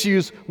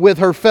issues with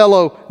her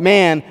fellow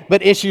man,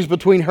 but issues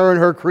between her and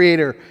her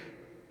Creator.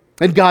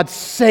 And God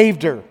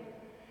saved her.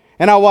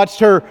 And I watched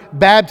her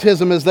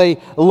baptism as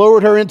they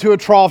lowered her into a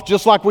trough,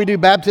 just like we do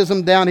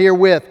baptism down here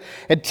with.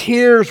 And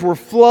tears were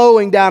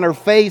flowing down her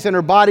face and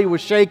her body was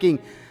shaking.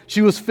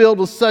 She was filled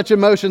with such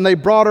emotion. They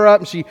brought her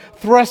up and she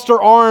thrust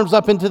her arms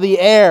up into the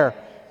air.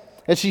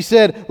 And she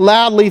said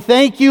loudly,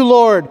 "Thank you,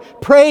 Lord.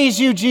 Praise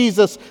you,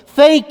 Jesus.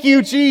 Thank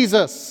you,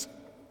 Jesus."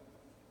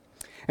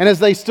 And as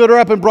they stood her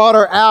up and brought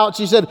her out,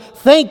 she said,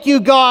 "Thank you,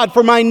 God,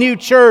 for my new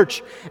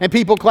church." And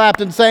people clapped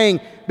and sang,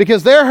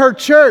 because they're her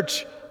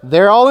church.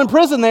 They're all in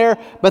prison there,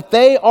 but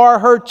they are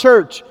her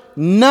church.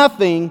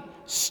 Nothing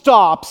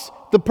stops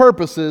the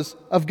purposes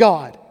of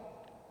God.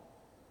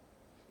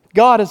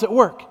 God is at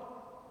work,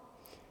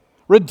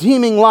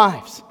 redeeming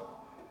lives.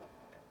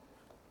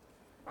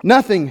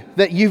 Nothing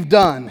that you've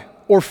done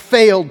or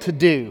failed to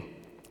do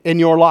in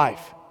your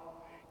life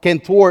can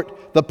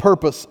thwart the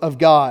purpose of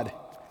God,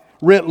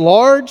 writ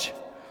large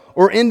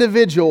or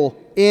individual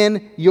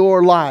in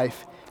your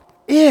life,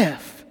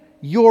 if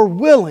you're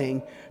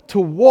willing to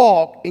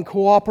walk in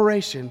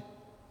cooperation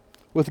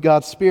with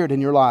God's Spirit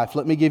in your life.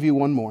 Let me give you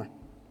one more.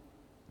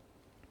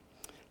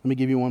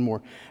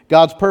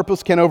 God's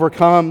purpose can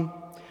overcome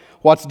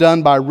what's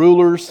done by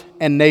rulers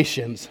and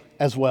nations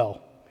as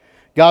well.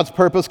 God's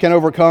purpose can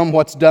overcome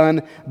what's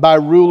done by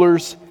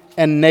rulers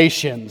and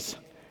nations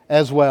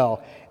as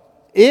well.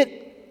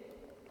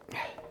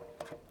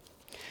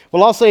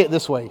 I'll say it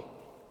this way.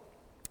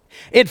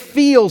 It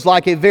feels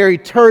like a very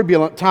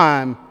turbulent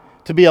time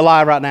to be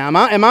alive right now.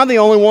 Am I the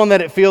only one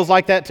that it feels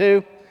like that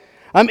too?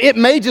 It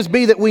may just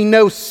be that we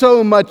know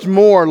so much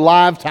more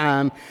live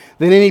time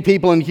than any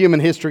people in human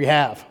history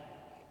have.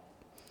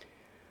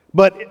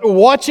 But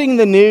watching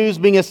the news,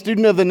 being a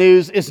student of the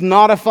news, is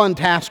not a fun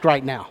task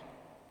right now.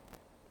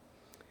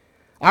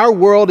 Our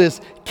world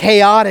is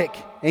chaotic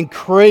and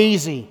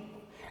crazy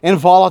and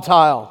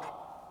volatile.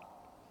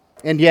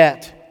 And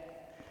yet,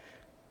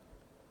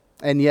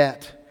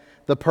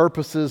 the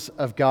purposes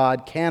of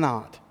God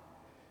cannot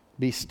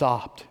be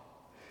stopped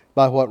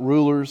by what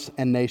rulers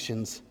and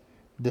nations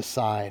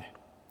decide.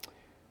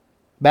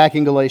 Back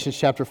in Galatians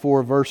chapter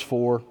 4, verse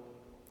 4,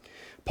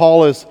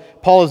 Paul is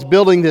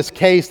building this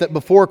case that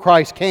before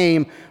Christ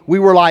came, we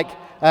were like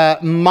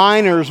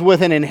minors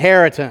with an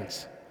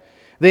inheritance.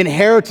 The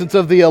inheritance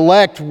of the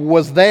elect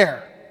was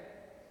there,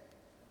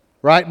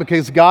 right?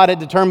 Because God had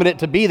determined it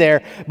to be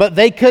there, but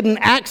they couldn't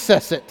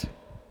access it.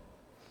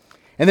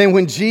 And then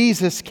when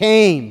Jesus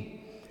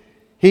came,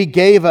 He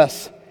gave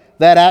us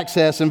that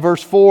access. In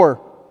verse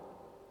 4,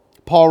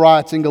 Paul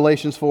writes in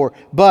Galatians 4,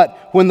 "But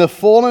when the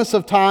fullness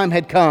of time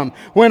had come,"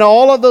 when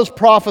all of those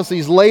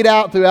prophecies laid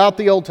out throughout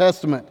the Old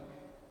Testament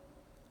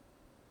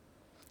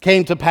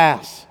came to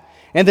pass,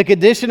 and the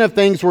condition of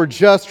things were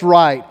just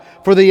right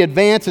for the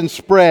advance and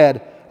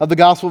spread of the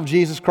gospel of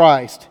Jesus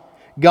Christ,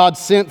 God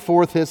sent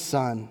forth His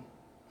Son.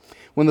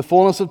 When the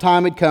fullness of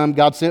time had come,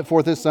 God sent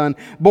forth His Son,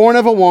 born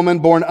of a woman,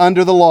 born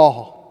under the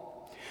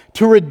law,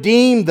 to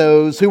redeem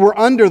those who were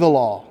under the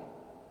law,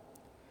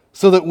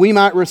 so that we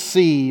might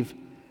receive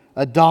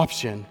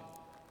adoption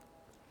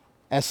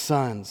as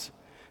sons.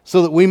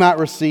 So that we might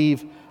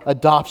receive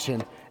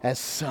adoption as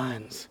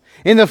sons.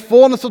 In the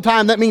fullness of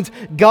time, that means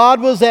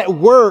God was at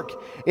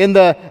work in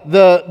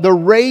the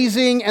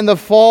raising and the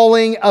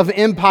falling of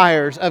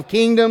empires, of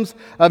kingdoms,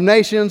 of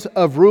nations,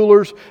 of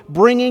rulers,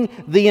 bringing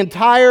the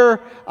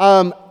entire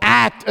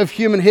act of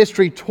human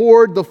history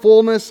toward the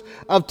fullness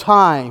of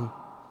time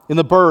in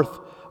the birth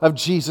of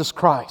Jesus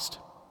Christ.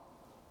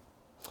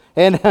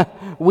 And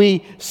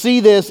we see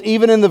this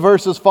even in the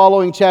verses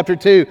following chapter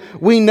 2.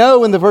 We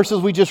know in the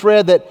verses we just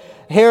read that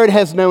Herod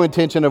has no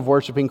intention of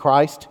worshiping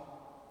Christ.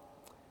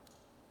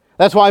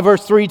 That's why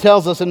verse 3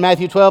 tells us in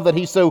Matthew 12 that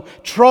he's so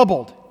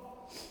troubled.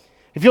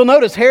 If you'll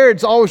notice,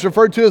 Herod's always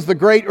referred to as the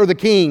great or the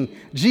king.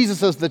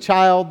 Jesus is the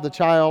child, the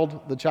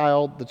child, the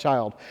child, the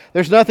child.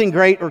 There's nothing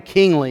great or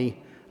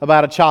kingly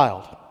about a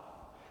child.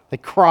 They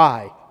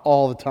cry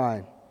all the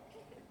time.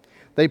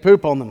 They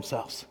poop on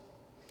themselves.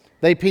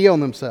 They pee on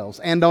themselves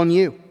and on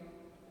you.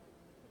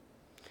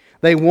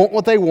 They want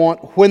what they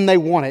want when they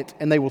want it,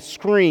 and they will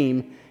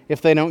scream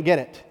if they don't get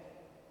it.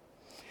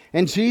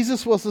 And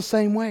Jesus was the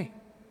same way.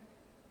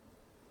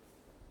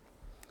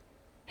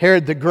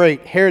 Herod the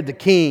great, Herod the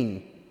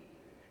king,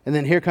 and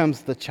then here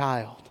comes the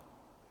child,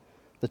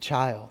 the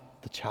child,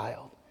 the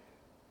child.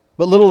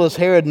 But little does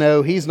Herod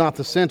know, he's not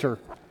the center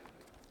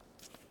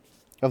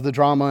of the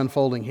drama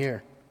unfolding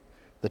here.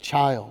 The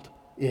child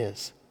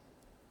is.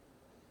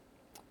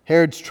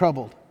 Herod's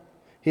troubled.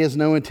 He has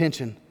no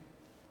intention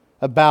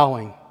of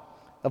bowing,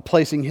 of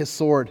placing his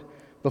sword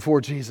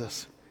before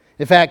Jesus.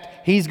 In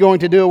fact, he's going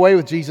to do away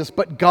with Jesus,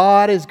 but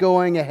God is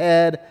going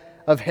ahead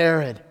of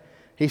Herod.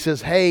 He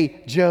says,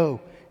 hey, Joe,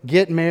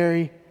 get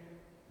Mary,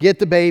 get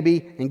the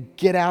baby, and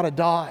get out of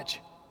Dodge.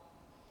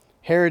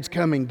 Herod's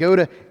coming. Go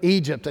to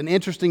Egypt, an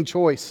interesting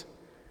choice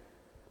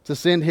to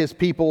send his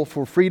people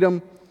for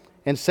freedom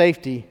and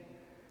safety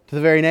to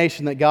the very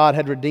nation that God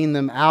had redeemed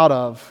them out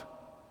of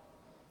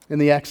in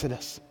the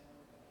Exodus.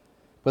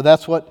 But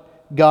that's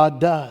what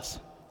God does.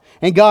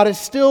 And God is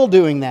still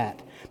doing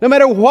that. No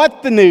matter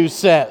what the news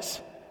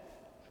says.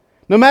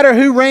 No matter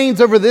who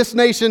reigns over this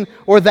nation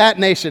or that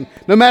nation.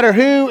 No matter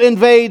who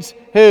invades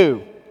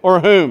who or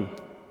whom.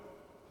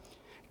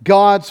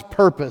 God's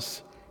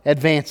purpose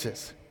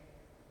advances.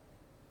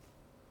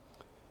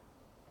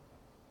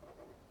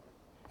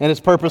 And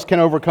His purpose can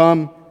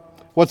overcome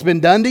what's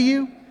been done to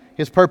you.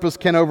 His purpose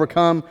can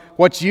overcome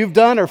what you've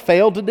done or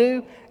failed to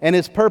do. And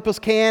His purpose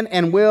can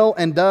and will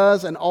and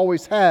does and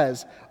always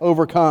has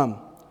overcome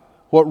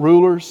what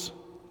rulers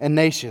and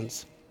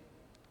nations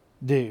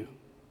do.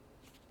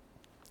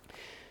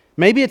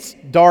 Maybe it's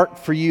dark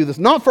for you.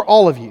 Not for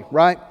all of you,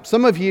 right?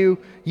 Some of you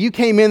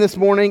came in this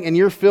morning and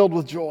you're filled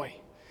with joy.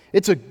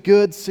 It's a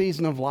good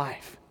season of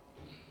life.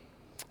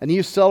 And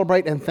you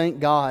celebrate and thank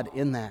God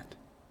in that.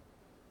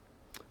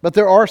 But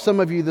there are some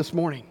of you this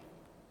morning,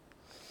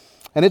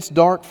 and it's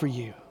dark for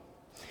you.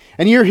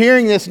 And you're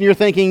hearing this and you're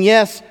thinking,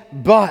 yes,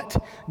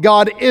 but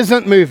God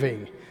isn't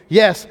moving.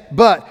 Yes,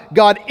 but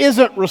God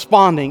isn't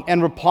responding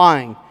and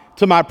replying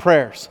to my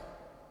prayers.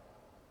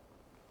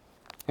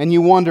 And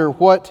you wonder,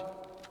 what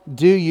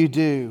do you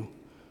do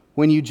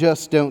when you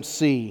just don't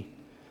see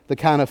the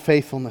kind of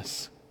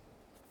faithfulness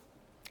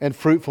and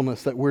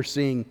fruitfulness that we're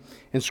seeing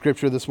in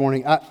Scripture this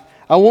morning?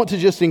 I want to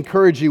just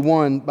encourage you,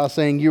 one, by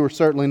saying you are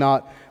certainly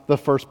not the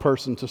first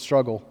person to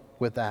struggle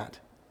with that.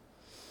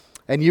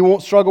 And you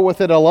won't struggle with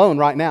it alone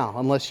right now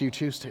unless you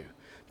choose to.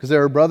 Because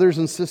there are brothers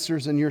and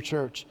sisters in your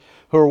church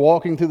who are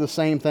walking through the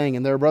same thing.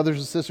 And there are brothers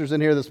and sisters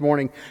in here this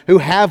morning who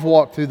have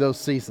walked through those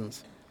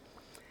seasons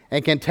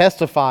and can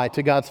testify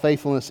to God's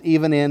faithfulness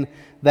even in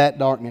that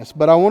darkness.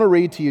 But I want to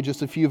read to you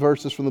just a few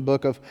verses from the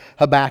book of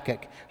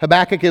Habakkuk.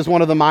 Habakkuk is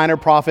one of the minor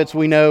prophets.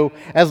 We know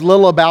as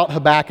little about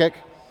Habakkuk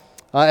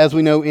as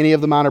we know any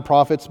of the minor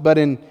prophets. But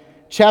in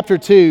chapter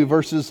 2,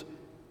 verses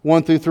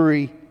 1 through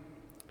 3,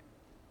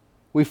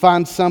 we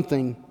find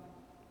something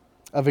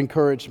of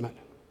encouragement.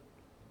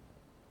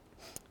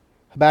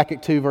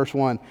 Habakkuk 2, verse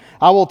 1.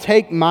 I will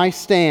take my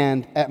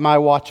stand at my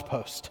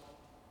watchpost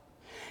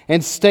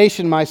and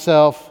station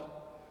myself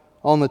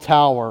on the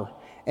tower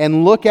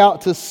and look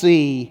out to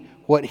see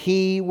what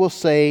He will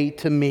say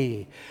to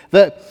me.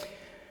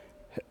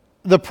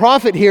 The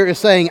prophet here is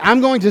saying, I'm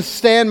going to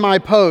stand my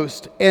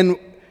post and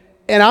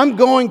I'm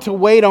going to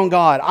wait on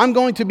God. I'm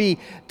going to be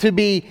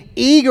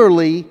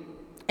eagerly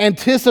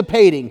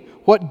anticipating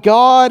what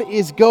God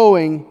is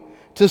going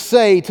to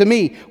say to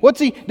me.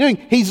 What's He doing?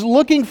 He's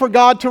looking for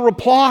God to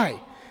reply.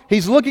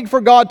 He's looking for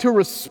God to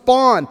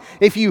respond.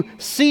 If you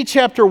see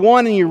chapter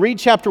 1 and you read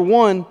chapter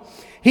 1,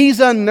 he's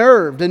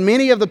unnerved, and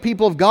many of the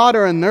people of God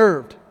are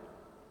unnerved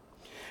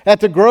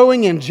at the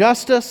growing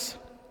injustice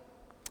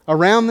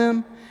around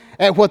them,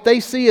 at what they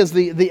see as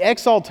the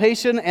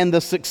exaltation and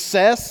the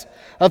success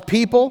of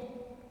people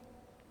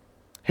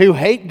who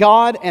hate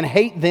God and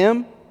hate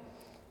them.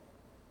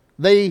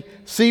 They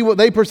see what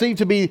they perceive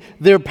to be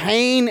their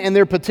pain and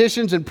their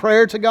petitions and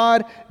prayer to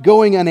God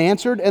going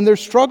unanswered, and they're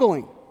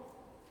struggling.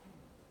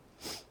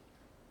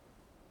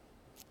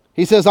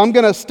 He says, I'm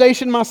going to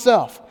station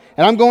myself,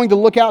 and I'm going to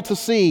look out to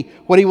see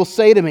what He will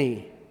say to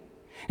me,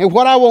 and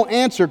what I will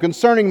answer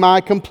concerning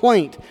my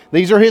complaint.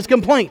 These are His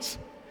complaints,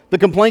 the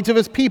complaints of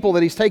His people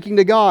that He's taking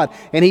to God,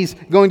 and He's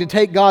going to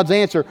take God's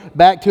answer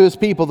back to His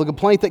people, the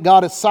complaint that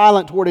God is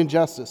silent toward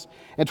injustice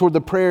and toward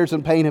the prayers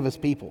and pain of His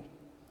people.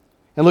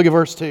 And look at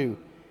verse 2.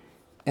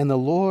 And the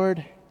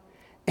Lord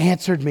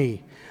answered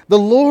me. The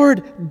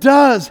Lord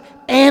does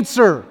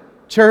answer,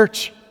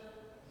 church.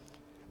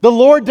 The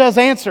Lord does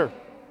answer.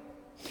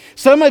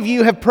 Some of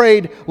you have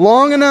prayed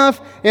long enough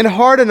and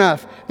hard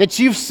enough that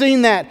you've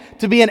seen that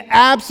to be an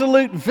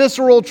absolute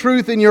visceral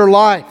truth in your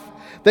life,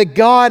 that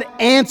God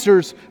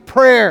answers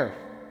prayer.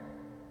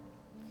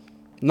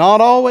 Not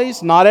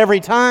always, not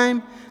every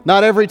time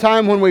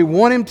when we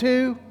want Him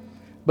to,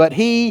 but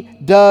He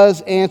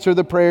does answer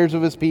the prayers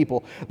of His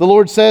people. The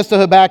Lord says to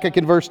Habakkuk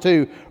in verse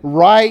 2,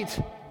 write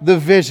the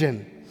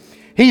vision.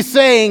 He's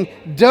saying,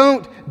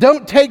 don't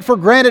take for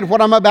granted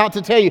what I'm about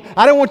to tell you.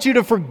 I don't want you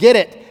to forget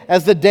it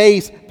as the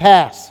days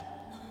pass.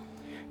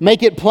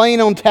 Make it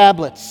plain on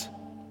tablets,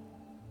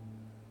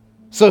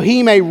 so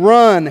he may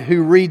run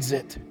who reads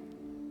it.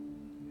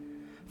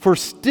 For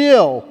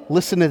still,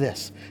 listen to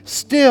this,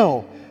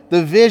 still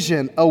the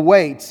vision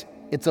awaits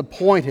its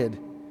appointed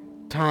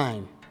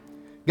time.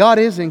 God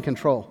is in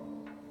control.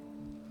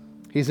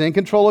 He's in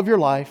control of your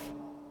life,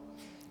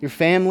 your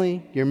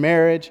family, your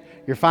marriage,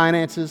 your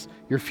finances,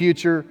 your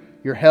future,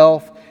 your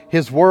health,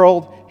 His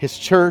world, His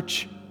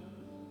church.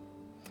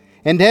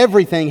 And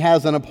everything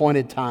has an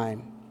appointed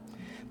time.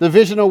 The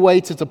vision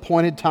awaits its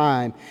appointed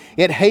time.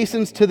 It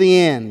hastens to the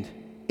end.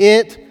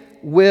 It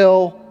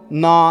will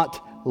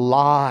not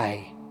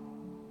lie.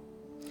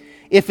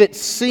 If it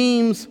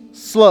seems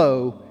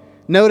slow,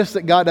 notice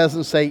that God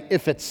doesn't say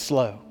if it's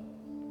slow.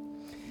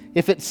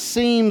 If it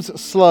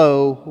seems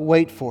slow,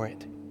 wait for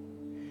it.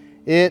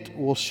 It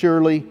will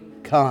surely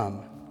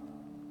come.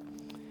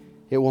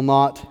 It will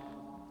not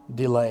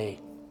delay.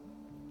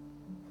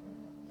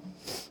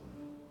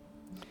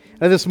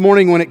 Now this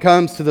morning, when it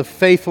comes to the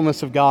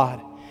faithfulness of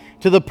God,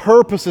 to the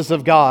purposes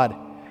of God,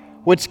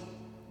 which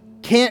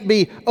can't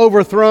be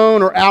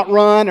overthrown or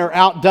outrun or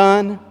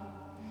outdone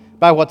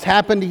by what's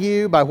happened to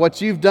you, by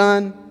what you've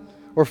done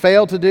or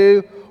failed to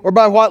do, or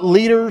by what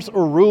leaders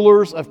or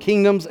rulers of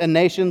kingdoms and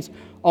nations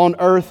on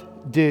earth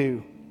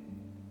do.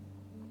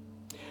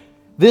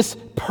 This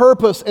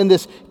purpose and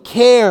this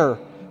care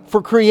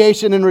for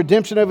creation and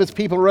redemption of His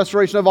people,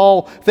 restoration of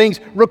all things,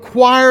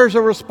 requires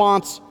a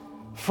response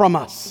from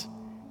us.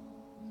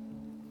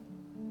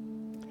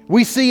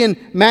 We see in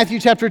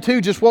Matthew chapter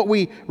 2, just what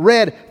we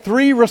read,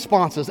 3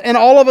 responses. And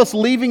all of us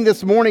leaving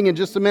this morning in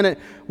just a minute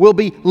will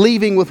be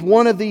leaving with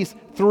one of these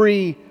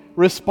 3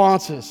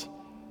 responses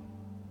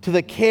to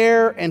the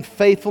care and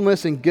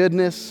faithfulness and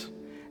goodness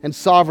and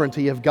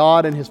sovereignty of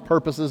God and His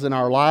purposes in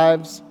our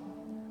lives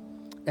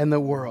and the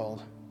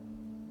world.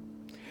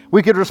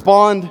 We could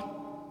respond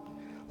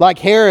like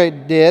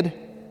Herod did.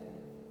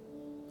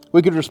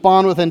 We could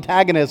respond with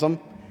antagonism.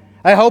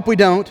 I hope we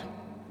don't.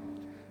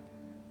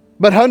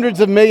 But hundreds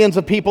of millions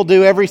of people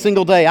do every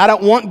single day. I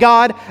don't want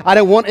God. I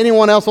don't want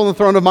anyone else on the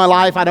throne of my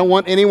life. I don't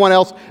want anyone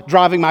else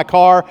driving my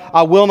car.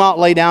 I will not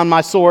lay down my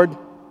sword.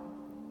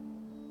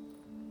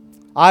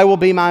 I will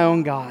be my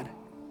own God.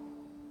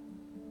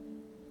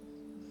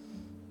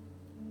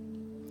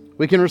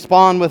 We can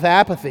respond with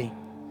apathy.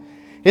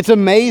 It's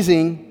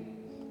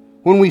amazing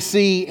when we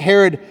see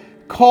Herod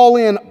call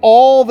in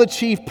all the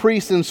chief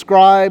priests and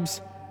scribes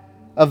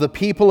of the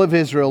people of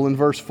Israel in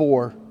verse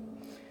 4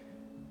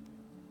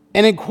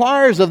 and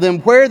inquires of them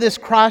where this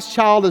Christ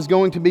child is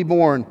going to be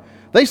born.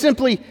 They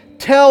simply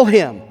tell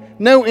him,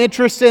 no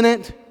interest in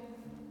it,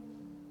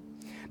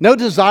 no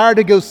desire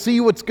to go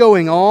see what's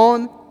going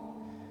on,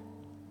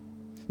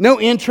 no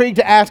intrigue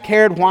to ask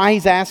Herod why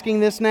he's asking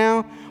this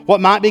now,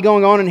 what might be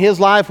going on in his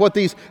life, what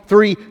these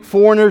 3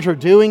 foreigners are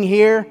doing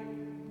here.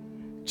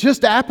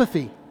 Just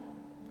apathy.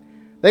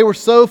 They were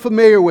so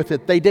familiar with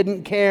it, they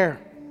didn't care.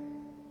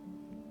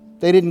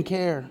 They didn't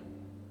care.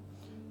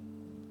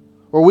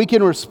 Or we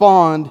can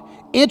respond,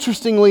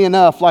 interestingly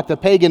enough, like the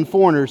pagan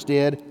foreigners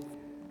did,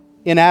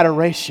 in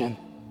adoration.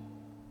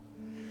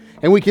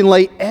 And we can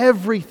lay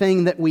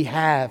everything that we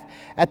have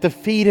at the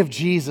feet of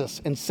Jesus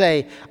and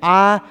say,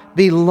 I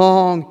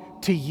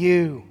belong to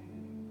you.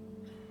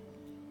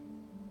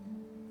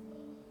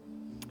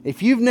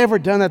 If you've never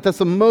done that, that's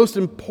the most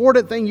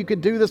important thing you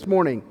could do this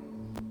morning.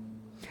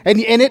 And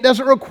it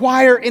doesn't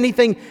require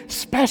anything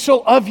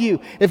special of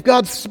you. If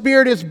God's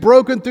Spirit is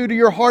broken through to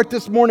your heart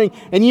this morning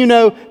and you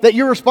know that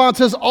your response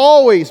has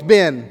always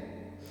been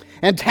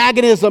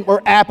antagonism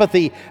or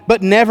apathy,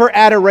 but never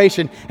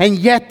adoration, and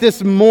yet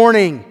this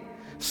morning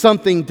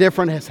something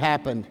different has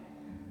happened,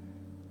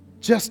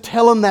 just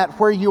tell Him that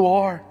where you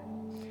are.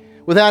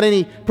 without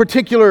any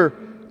particular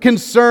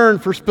concern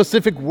for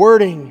specific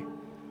wording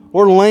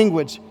or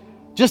language.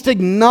 Just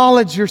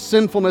acknowledge your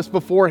sinfulness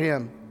before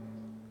Him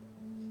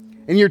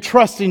and your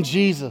trust in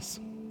Jesus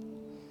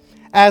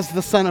as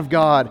the Son of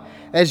God,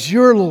 as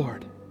your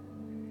Lord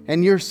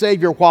and your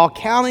Savior, while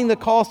counting the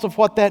cost of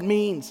what that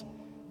means,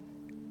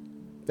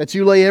 that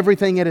you lay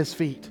everything at His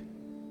feet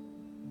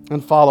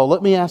and follow.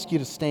 Let me ask you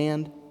to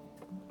stand.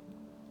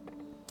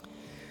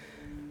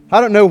 I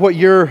don't know what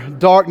your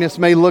darkness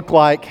may look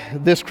like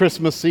this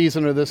Christmas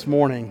season or this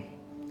morning.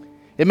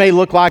 It may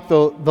look like the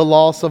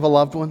loss of a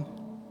loved one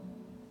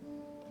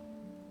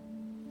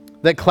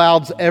that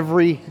clouds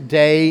every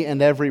day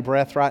and every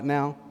breath right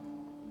now.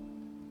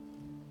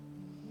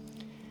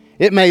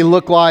 It may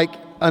look like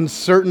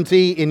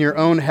uncertainty in your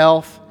own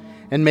health,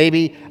 and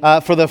maybe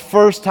for the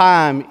first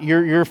time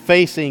you're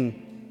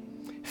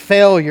facing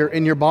failure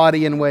in your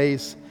body in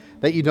ways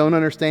that you don't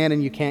understand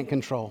and you can't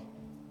control.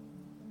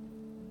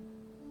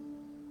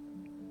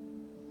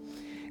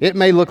 It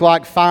may look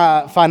like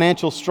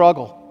financial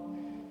struggle,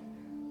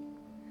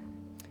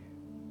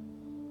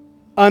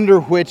 under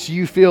which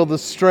you feel the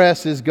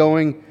stress is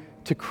going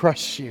to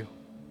crush you.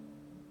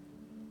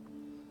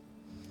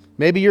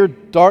 Maybe your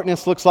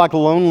darkness looks like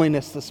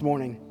loneliness this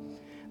morning,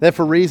 that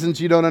for reasons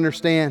you don't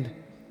understand,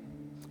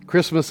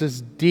 Christmas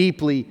is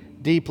deeply,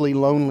 deeply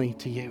lonely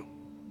to you.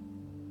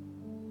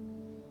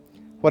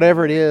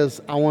 Whatever it is,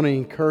 I want to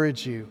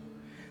encourage you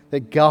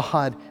that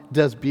God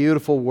does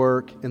beautiful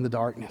work in the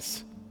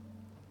darkness.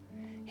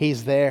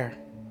 He's there.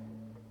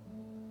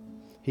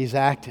 He's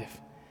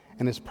active,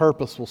 and His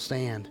purpose will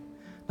stand,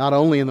 not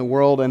only in the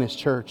world and His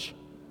church,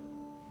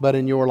 but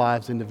in your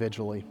lives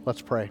individually.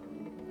 Let's pray.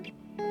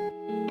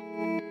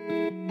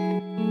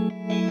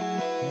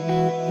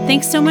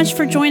 Thanks so much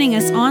for joining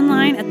us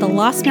online at the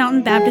Lost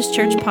Mountain Baptist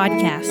Church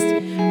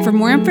podcast. For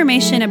more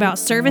information about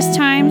service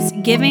times,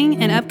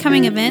 giving, and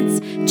upcoming events,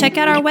 check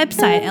out our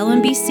website,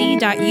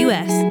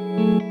 lmbc.us.